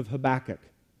little book of Habakkuk,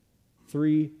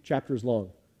 3 chapters long,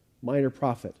 minor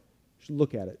prophet. You should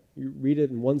look at it. You read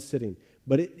it in one sitting.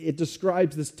 But it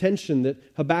describes this tension that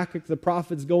Habakkuk the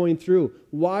prophet's going through.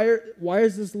 Why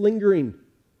is this lingering?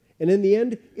 And in the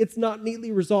end, it's not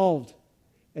neatly resolved.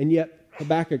 And yet,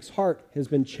 Habakkuk's heart has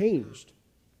been changed.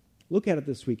 Look at it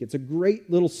this week. It's a great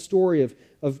little story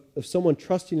of someone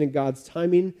trusting in God's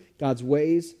timing, God's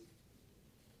ways.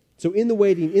 So in the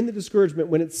waiting, in the discouragement,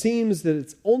 when it seems that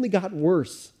it's only gotten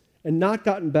worse and not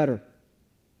gotten better,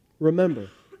 remember,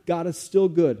 God is still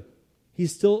good.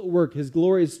 He's still at work. His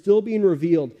glory is still being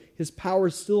revealed. His power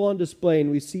is still on display, and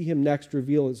we see Him next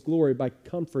reveal His glory by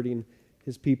comforting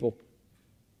His people.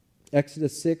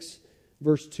 Exodus 6,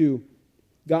 verse 2.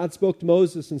 God spoke to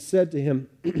Moses and said to him,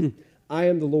 I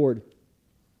am the Lord.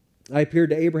 I appeared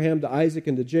to Abraham, to Isaac,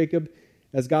 and to Jacob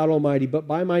as God Almighty, but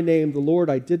by my name, the Lord,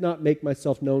 I did not make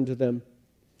myself known to them.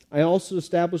 I also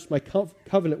established my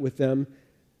covenant with them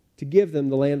to give them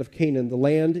the land of Canaan, the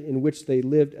land in which they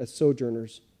lived as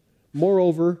sojourners.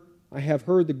 Moreover, I have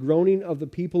heard the groaning of the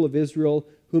people of Israel,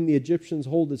 whom the Egyptians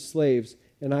hold as slaves,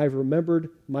 and I have remembered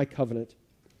my covenant.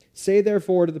 Say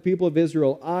therefore to the people of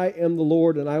Israel, I am the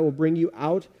Lord, and I will bring you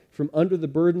out from under the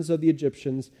burdens of the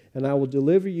Egyptians, and I will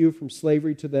deliver you from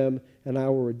slavery to them, and I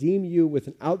will redeem you with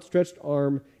an outstretched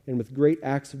arm and with great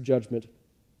acts of judgment.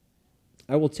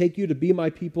 I will take you to be my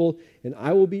people, and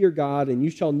I will be your God, and you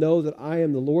shall know that I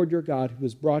am the Lord your God, who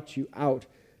has brought you out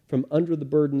from under the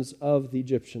burdens of the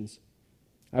Egyptians.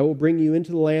 I will bring you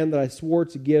into the land that I swore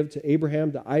to give to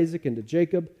Abraham, to Isaac, and to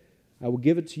Jacob. I will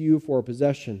give it to you for a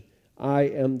possession. I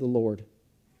am the Lord.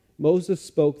 Moses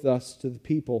spoke thus to the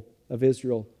people of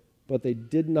Israel, but they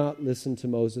did not listen to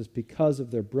Moses because of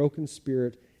their broken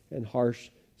spirit and harsh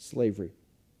slavery.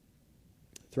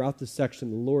 Throughout this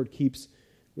section, the Lord keeps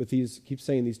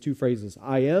saying these two phrases,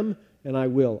 I am and I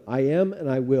will. I am and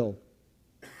I will.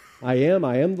 I am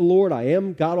the Lord. I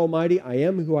am God Almighty. I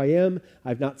am who I am.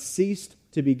 I've not ceased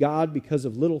to be God because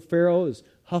of little Pharaoh is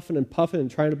huffing and puffing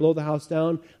and trying to blow the house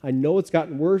down. I know it's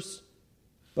gotten worse,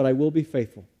 but I will be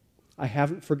faithful. I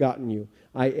haven't forgotten you.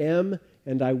 I am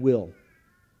and I will.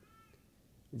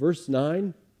 Verse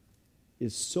 9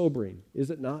 is sobering, is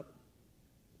it not?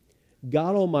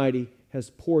 God Almighty has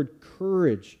poured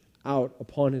courage out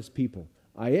upon his people.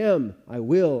 I am, I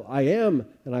will, I am,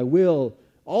 and I will.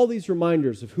 All these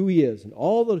reminders of who he is and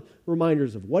all the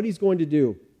reminders of what he's going to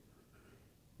do.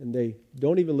 And they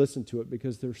don't even listen to it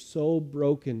because they're so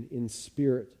broken in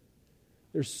spirit.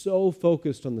 They're so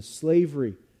focused on the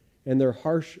slavery and their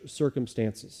harsh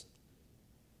circumstances.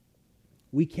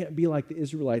 We can't be like the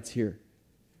Israelites here.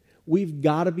 We've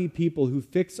got to be people who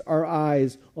fix our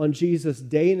eyes on Jesus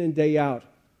day in and day out,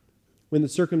 when the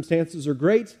circumstances are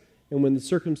great and when the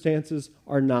circumstances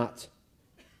are not.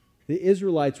 The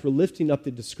Israelites were lifting up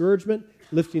the discouragement,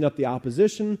 lifting up the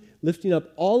opposition, lifting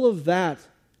up all of that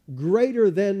greater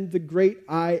than the great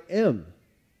I am.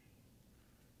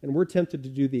 And we're tempted to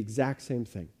do the exact same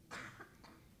thing.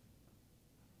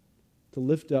 To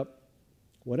lift up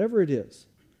whatever it is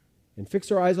and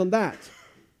fix our eyes on that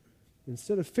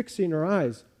instead of fixing our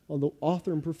eyes on the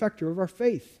author and perfecter of our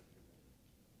faith.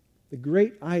 The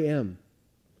great I am.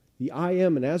 The I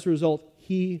am, and as a result,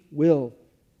 he will.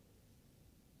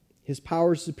 His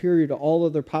power is superior to all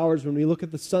other powers. When we look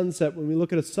at the sunset, when we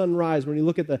look at a sunrise, when we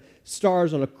look at the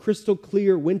stars on a crystal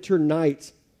clear winter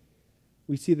night,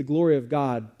 we see the glory of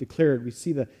God declared. We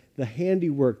see the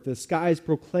handiwork. The skies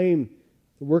proclaim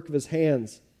the work of his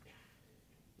hands.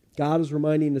 God is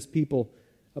reminding his people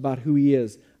about who he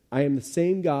is. I am the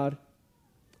same God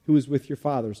who is with your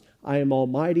fathers. I am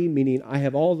almighty, meaning I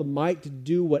have all the might to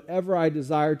do whatever I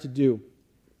desire to do.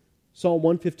 Psalm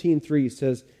 115:3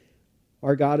 says,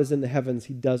 our God is in the heavens.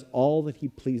 He does all that he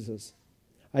pleases.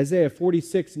 Isaiah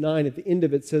 46:9 at the end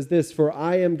of it says this, for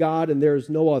I am God and there is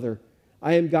no other.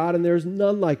 I am God and there is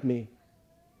none like me.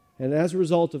 And as a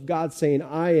result of God saying,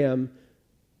 I am,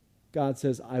 God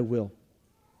says, I will.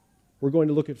 We're going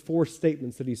to look at 4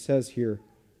 statements that he says here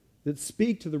that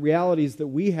speak to the realities that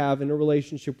we have in a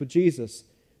relationship with Jesus.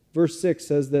 Verse 6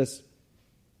 says this,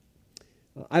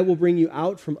 I will bring you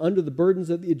out from under the burdens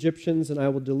of the Egyptians, and I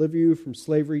will deliver you from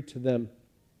slavery to them.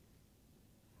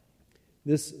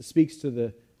 This speaks to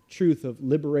the truth of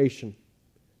liberation.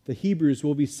 The Hebrews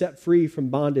will be set free from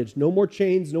bondage. No more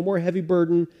chains, no more heavy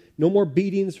burden, no more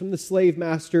beatings from the slave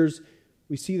masters.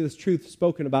 We see this truth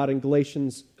spoken about in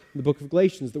Galatians, in the book of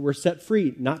Galatians, that we're set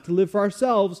free, not to live for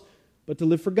ourselves, but to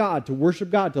live for God, to worship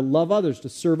God, to love others, to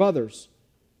serve others.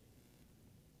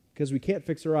 Because we can't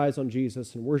fix our eyes on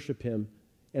Jesus and worship him,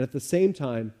 and at the same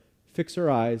time, fix our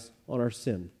eyes on our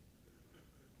sin.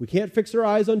 We can't fix our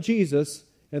eyes on Jesus,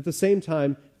 and at the same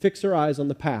time, fix our eyes on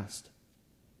the past,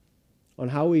 on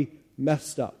how we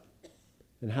messed up,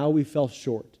 and how we fell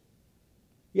short.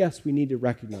 Yes, we need to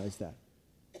recognize that,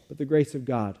 but the grace of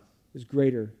God is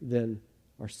greater than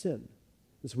our sin.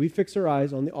 And so we fix our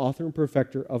eyes on the author and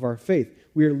perfecter of our faith.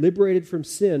 We are liberated from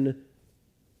sin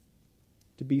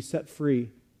to be set free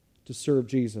to serve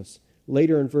Jesus.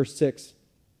 Later in verse 6,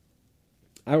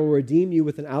 I will redeem you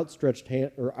with an outstretched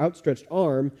hand or outstretched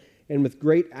arm and with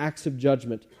great acts of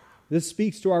judgment. This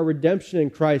speaks to our redemption in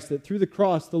Christ, that through the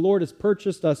cross the Lord has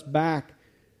purchased us back.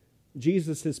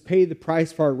 Jesus has paid the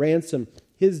price for our ransom,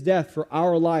 his death for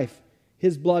our life,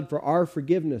 his blood for our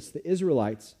forgiveness. The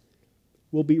Israelites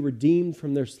will be redeemed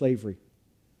from their slavery.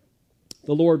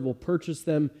 The Lord will purchase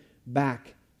them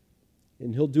back,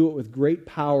 and he'll do it with great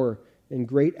power and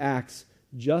great acts,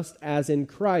 just as in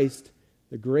Christ,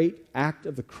 the great act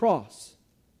of the cross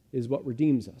is what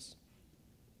redeems us.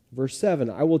 Verse 7,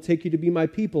 I will take you to be my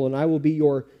people, and I will be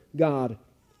your God.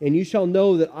 And you shall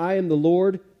know that I am the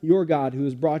Lord your God, who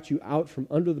has brought you out from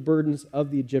under the burdens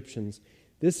of the Egyptians.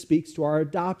 This speaks to our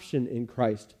adoption in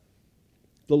Christ.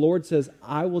 The Lord says,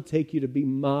 I will take you to be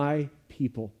my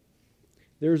people.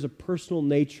 There's a personal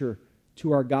nature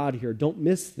to our God here. Don't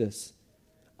miss this.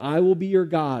 I will be your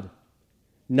God.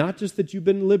 Not just that you've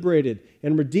been liberated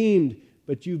and redeemed,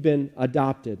 but you've been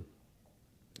adopted.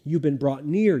 You've been brought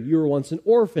near. You were once an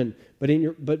orphan, but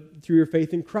through your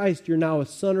faith in Christ, you're now a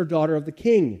son or daughter of the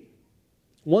King.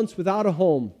 Once without a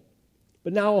home,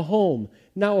 but now a home,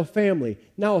 now a family,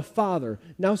 now a father,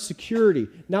 now security,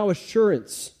 now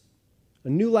assurance, a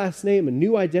new last name, a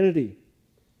new identity.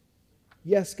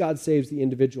 Yes, God saves the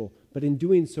individual, but in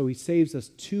doing so, he saves us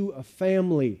to a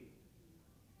family.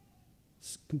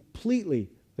 It's completely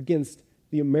against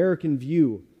the American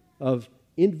view of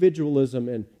individualism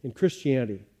and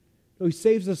Christianity. No, he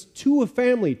saves us to a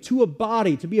family, to a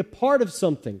body, to be a part of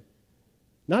something.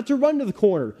 Not to run to the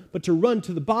corner, but to run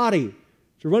to the body,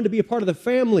 to run to be a part of the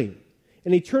family,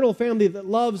 an eternal family that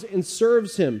loves and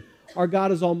serves him. Our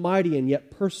God is almighty and yet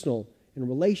personal and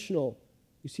relational.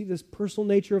 You see this personal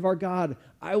nature of our God.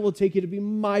 I will take you to be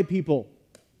my people.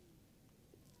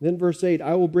 Then verse 8,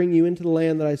 I will bring you into the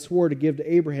land that I swore to give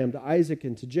to Abraham, to Isaac,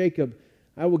 and to Jacob.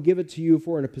 I will give it to you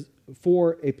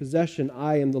for a possession.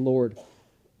 I am the Lord.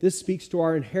 This speaks to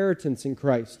our inheritance in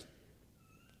Christ.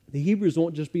 The Hebrews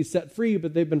won't just be set free,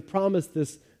 but they've been promised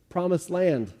this promised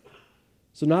land.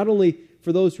 So not only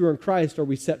for those who are in Christ are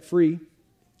we set free,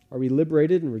 are we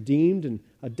liberated and redeemed and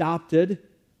adopted,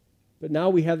 but now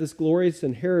we have this glorious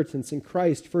inheritance in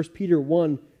Christ. 1 Peter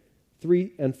 1,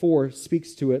 3 and 4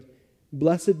 speaks to it.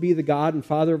 Blessed be the God and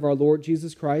Father of our Lord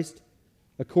Jesus Christ.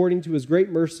 According to his great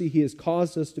mercy, he has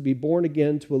caused us to be born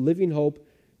again to a living hope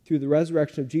through the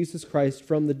resurrection of Jesus Christ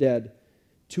from the dead,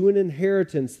 to an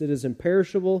inheritance that is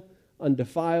imperishable,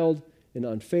 undefiled, and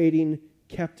unfading,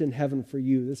 kept in heaven for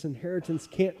you. This inheritance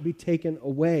can't be taken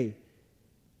away,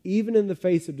 even in the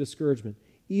face of discouragement,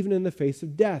 even in the face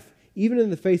of death, even in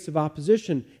the face of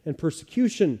opposition and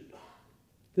persecution.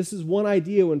 This is one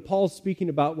idea when Paul's speaking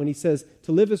about when he says,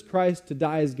 to live as Christ, to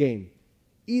die as gain.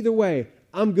 Either way,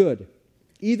 I'm good.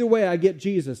 Either way, I get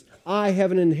Jesus. I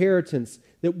have an inheritance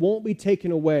that won't be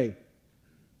taken away.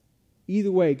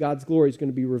 Either way, God's glory is going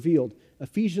to be revealed.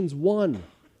 Ephesians 1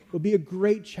 will be a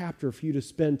great chapter for you to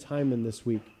spend time in this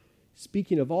week.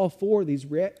 Speaking of all four of these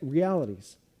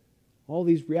realities, all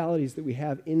these realities that we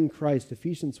have in Christ,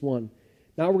 Ephesians 1.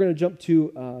 Now we're going to jump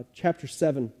to chapter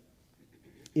 7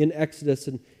 in Exodus,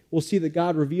 and we'll see that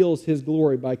God reveals his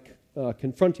glory by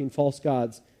confronting false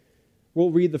gods.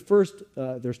 We'll read the first,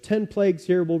 there's 10 plagues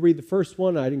here. We'll read the first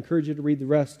one. I'd encourage you to read the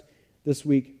rest this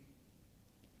week,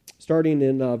 starting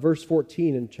in verse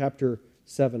 14 in chapter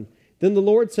 7. Then the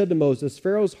Lord said to Moses,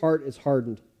 Pharaoh's heart is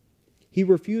hardened. He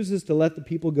refuses to let the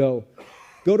people go.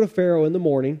 Go to Pharaoh in the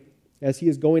morning, as he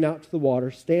is going out to the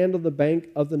water. Stand on the bank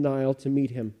of the Nile to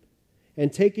meet him.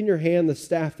 And take in your hand the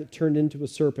staff that turned into a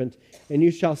serpent, and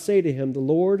you shall say to him, the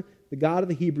Lord, the God of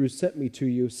the Hebrews, sent me to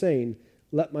you, saying,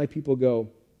 let my people go,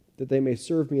 that they may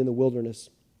serve me in the wilderness.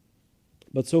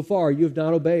 But so far you have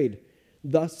not obeyed.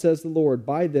 Thus says the Lord,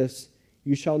 by this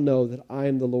you shall know that I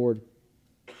am the Lord.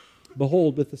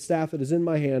 Behold, with the staff that is in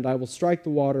my hand, I will strike the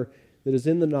water that is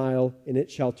in the Nile, and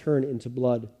it shall turn into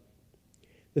blood.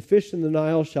 The fish in the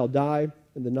Nile shall die,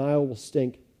 and the Nile will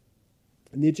stink.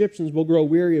 And the Egyptians will grow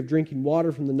weary of drinking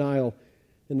water from the Nile.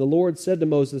 And the Lord said to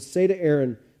Moses, say to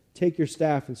Aaron, take your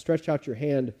staff and stretch out your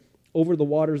hand over the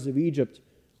waters of Egypt,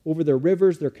 over their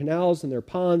rivers, their canals, and their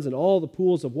ponds, and all the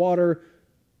pools of water,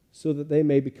 so that they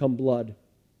may become blood.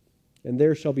 And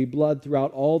there shall be blood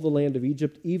throughout all the land of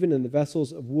Egypt, even in the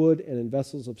vessels of wood and in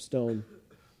vessels of stone.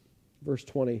 Verse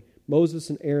 20, Moses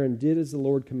and Aaron did as the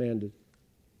Lord commanded.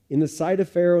 In the sight of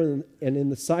Pharaoh and in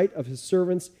the sight of his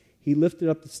servants, he lifted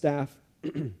up the staff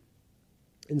and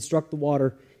struck the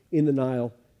water in the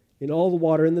Nile. And all the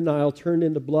water in the Nile turned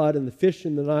into blood, and the fish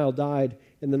in the Nile died,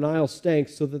 and the Nile stank,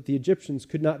 so that the Egyptians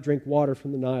could not drink water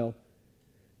from the Nile.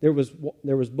 There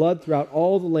was blood throughout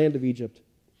all the land of Egypt.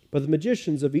 But the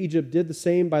magicians of Egypt did the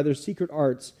same by their secret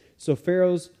arts, so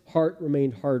Pharaoh's heart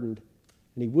remained hardened,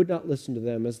 and he would not listen to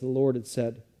them, as the Lord had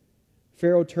said.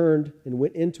 Pharaoh turned and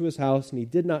went into his house, and he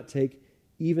did not take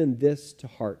even this to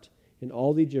heart. And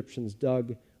all the Egyptians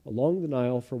dug along the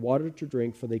Nile for water to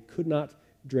drink, for they could not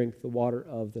drink the water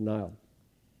of the Nile.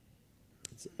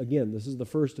 Again, this is the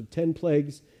first of 10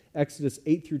 plagues. Exodus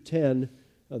 8 through 10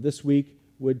 this week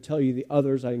would tell you the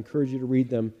others. I encourage you to read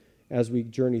them as we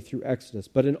journey through Exodus.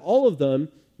 But in all of them,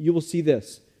 you will see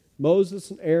this. Moses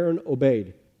and Aaron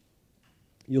obeyed.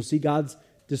 You'll see God's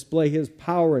display his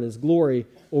power and his glory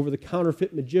over the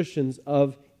counterfeit magicians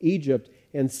of Egypt.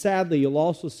 And sadly, you'll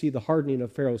also see the hardening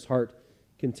of Pharaoh's heart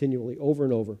continually, over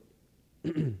and over.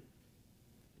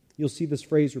 You'll see this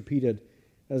phrase repeated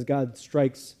as God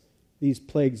strikes these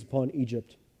plagues upon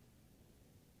Egypt.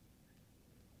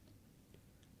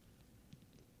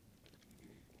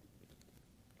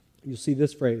 You'll see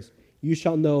this phrase, you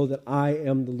shall know that I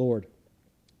am the Lord.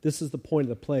 This is the point of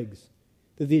the plagues,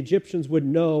 that the Egyptians would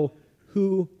know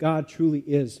who God truly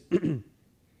is,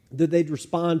 that they'd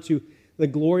respond to the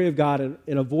glory of God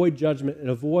and avoid judgment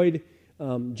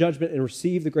and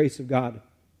receive the grace of God.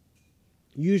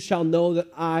 You shall know that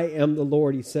I am the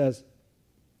Lord, he says,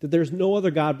 that there's no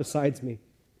other God besides me.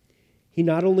 He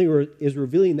not only is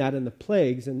revealing that in the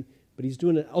plagues, but he's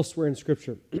doing it elsewhere in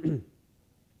Scripture.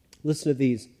 Listen to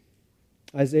these.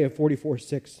 Isaiah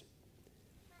 44:6.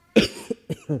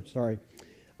 Sorry.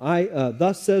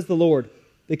 Thus says the Lord,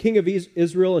 the King of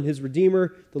Israel and his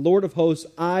Redeemer, the Lord of hosts,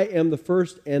 I am the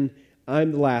first and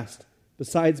I'm the last.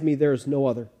 Besides me there is no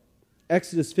other.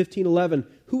 Exodus 15:11.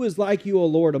 Who is like you, O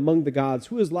Lord, among the gods?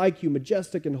 Who is like you,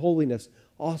 majestic in holiness,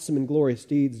 awesome in glorious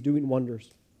deeds, doing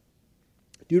wonders?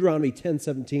 Deuteronomy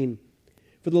 10:17.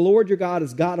 For the Lord your God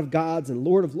is God of gods and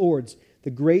Lord of lords, the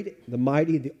great, the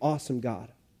mighty, the awesome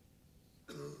God.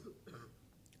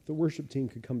 The worship team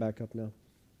could come back up now.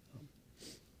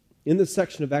 In this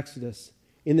section of Exodus,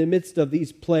 in the midst of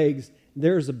these plagues,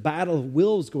 there's a battle of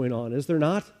wills going on, is there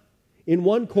not? In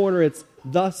one corner, it's,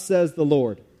 thus says the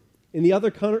Lord. In the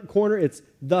other corner, it's,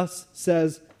 thus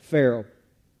says Pharaoh.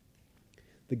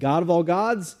 The God of all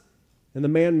gods and the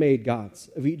man-made gods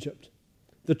of Egypt.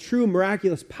 The true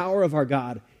miraculous power of our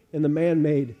God and the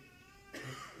man-made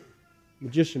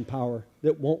magician power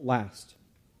that won't last.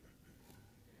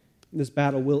 This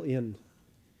battle will end.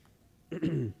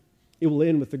 It will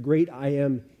end with the great I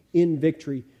am in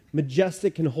victory,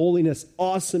 majestic in holiness,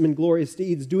 awesome in glorious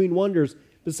deeds, doing wonders.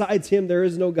 Besides him, there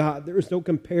is no God. There is no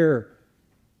compare.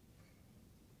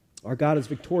 Our God is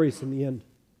victorious in the end.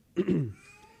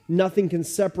 Nothing can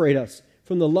separate us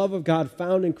from the love of God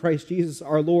found in Christ Jesus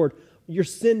our Lord. Your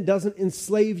sin doesn't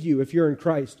enslave you if you're in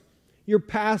Christ. Your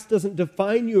past doesn't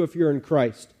define you if you're in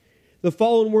Christ. The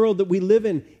fallen world that we live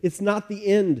in, it's not the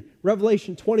end.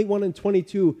 Revelation 21 and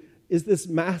 22 is this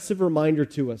massive reminder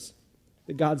to us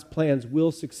that God's plans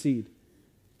will succeed.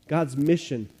 God's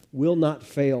mission will not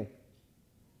fail.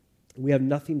 We have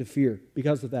nothing to fear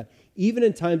because of that. Even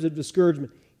in times of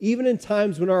discouragement, even in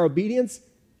times when our obedience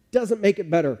doesn't make it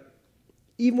better,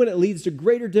 even when it leads to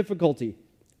greater difficulty,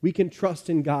 we can trust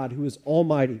in God who is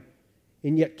almighty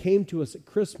and yet came to us at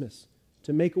Christmas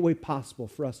to make a way possible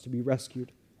for us to be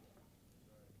rescued.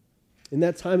 In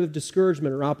that time of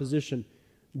discouragement or opposition,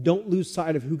 don't lose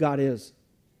sight of who God is.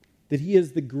 That he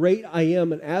is the great I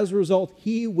am, and as a result,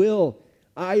 he will.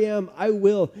 I am, I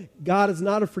will. God is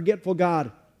not a forgetful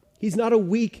God. He's not a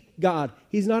weak God.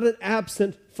 He's not an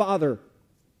absent Father.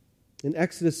 In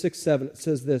Exodus 6:7, it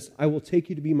says this, I will take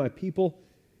you to be my people,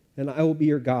 and I will be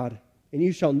your God. And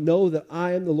you shall know that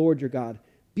I am the Lord your God.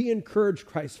 Be encouraged,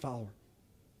 Christ follower.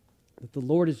 That the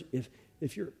Lord is,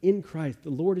 if you're in Christ, the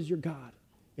Lord is your God,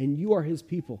 and you are his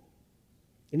people.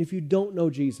 And if you don't know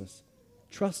Jesus,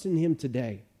 trust in him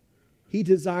today. He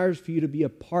desires for you to be a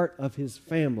part of his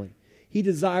family. He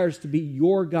desires to be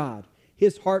your God.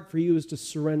 His heart for you is to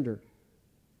surrender,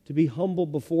 to be humble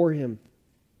before him.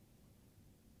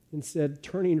 Instead,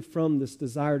 turning from this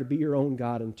desire to be your own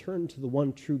God and turn to the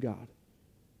one true God,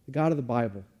 the God of the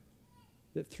Bible,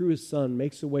 that through his Son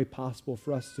makes a way possible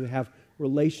for us to have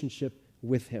relationship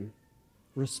with him.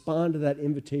 Respond to that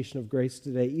invitation of grace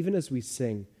today, even as we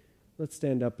sing. Let's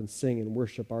stand up and sing and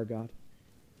worship our God.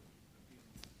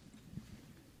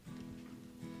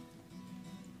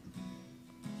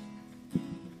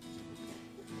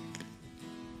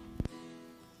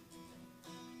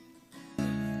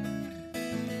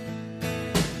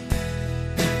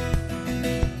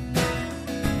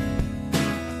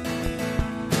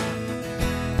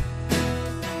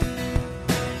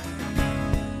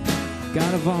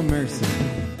 God of all mercy,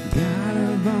 God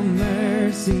of all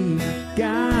mercy,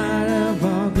 God of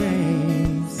all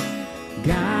grace,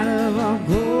 God of all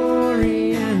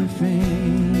glory and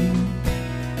fame.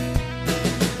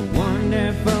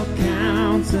 Wonderful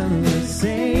Counselor,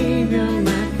 Savior,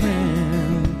 my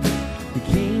friend, the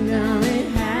kingdom it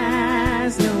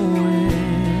has no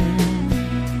end.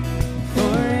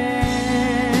 Forever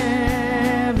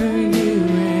you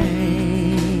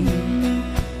reign,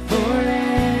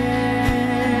 forever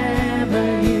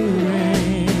you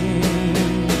reign.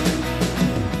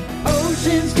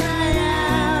 Oceans cry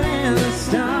out and the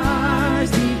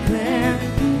stars declare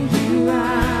you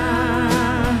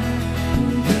are,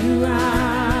 you are.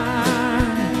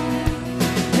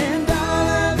 And all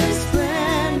of the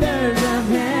splendors of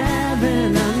heaven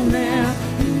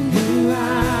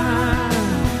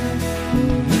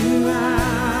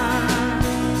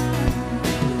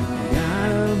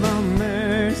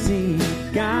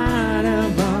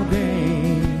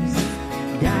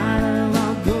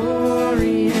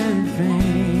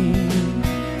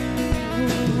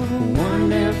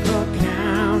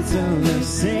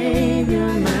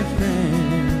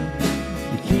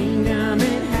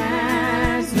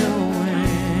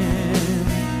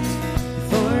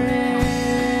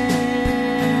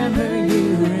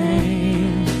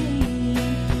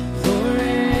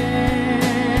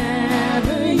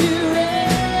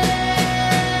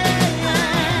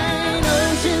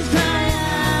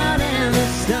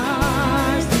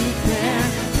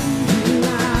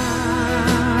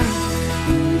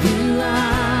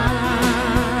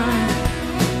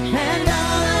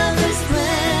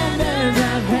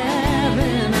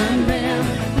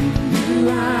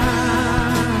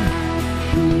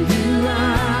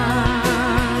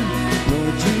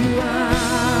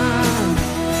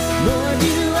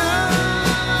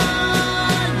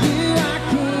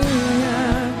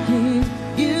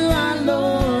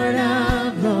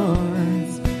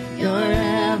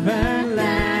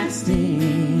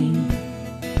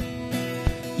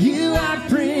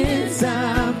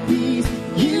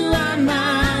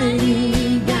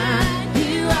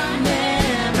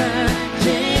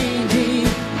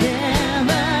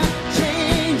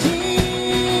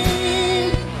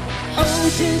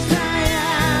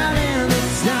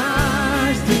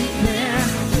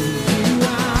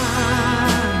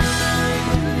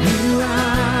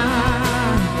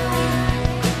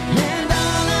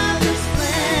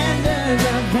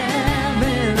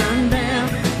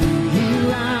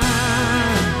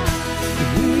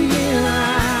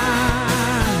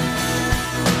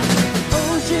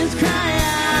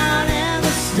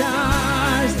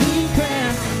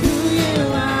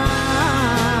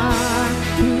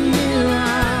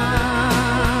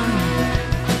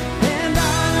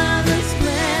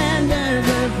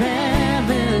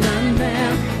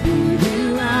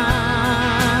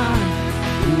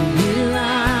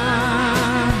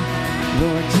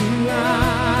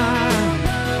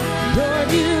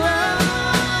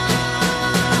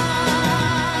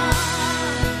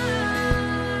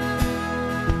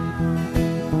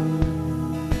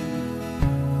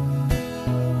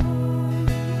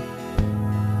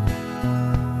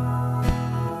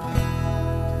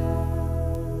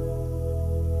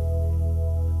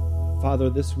Father,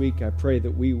 this week I pray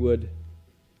that we would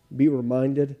be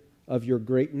reminded of your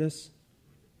greatness,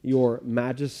 your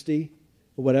majesty,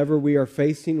 whatever we are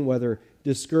facing, whether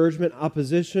discouragement,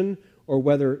 opposition, or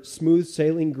whether smooth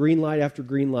sailing, green light after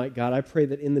green light. God, I pray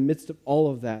that in the midst of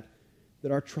all of that,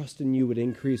 that our trust in you would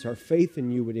increase, our faith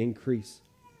in you would increase,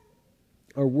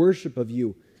 our worship of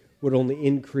you would only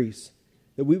increase,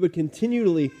 that we would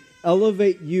continually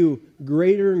elevate you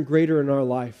greater and greater in our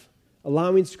life,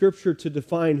 allowing Scripture to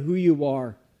define who you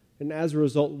are, and as a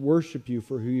result, worship you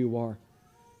for who you are.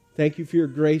 Thank you for your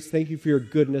grace, thank you for your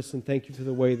goodness, and thank you for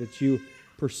the way that you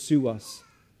pursue us,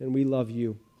 and we love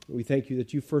you. We thank you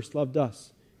that you first loved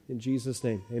us. In Jesus'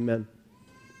 name, amen.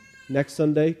 Next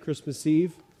Sunday, Christmas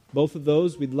Eve, both of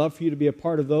those, we'd love for you to be a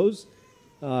part of those.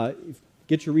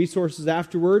 Get your resources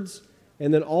afterwards.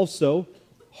 And then also,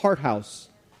 Heart House.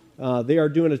 They are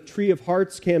doing a Tree of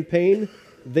Hearts campaign.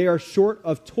 They are short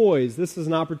of toys. This is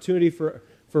an opportunity for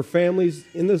families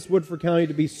in this Woodford County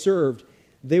to be served.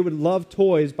 They would love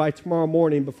toys by tomorrow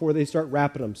morning before they start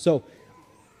wrapping them. So,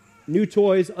 new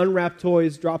toys, unwrapped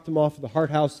toys, drop them off at the Heart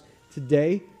House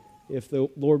today. If the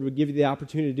Lord would give you the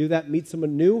opportunity to do that, meet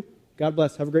someone new. God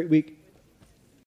bless. Have a great week.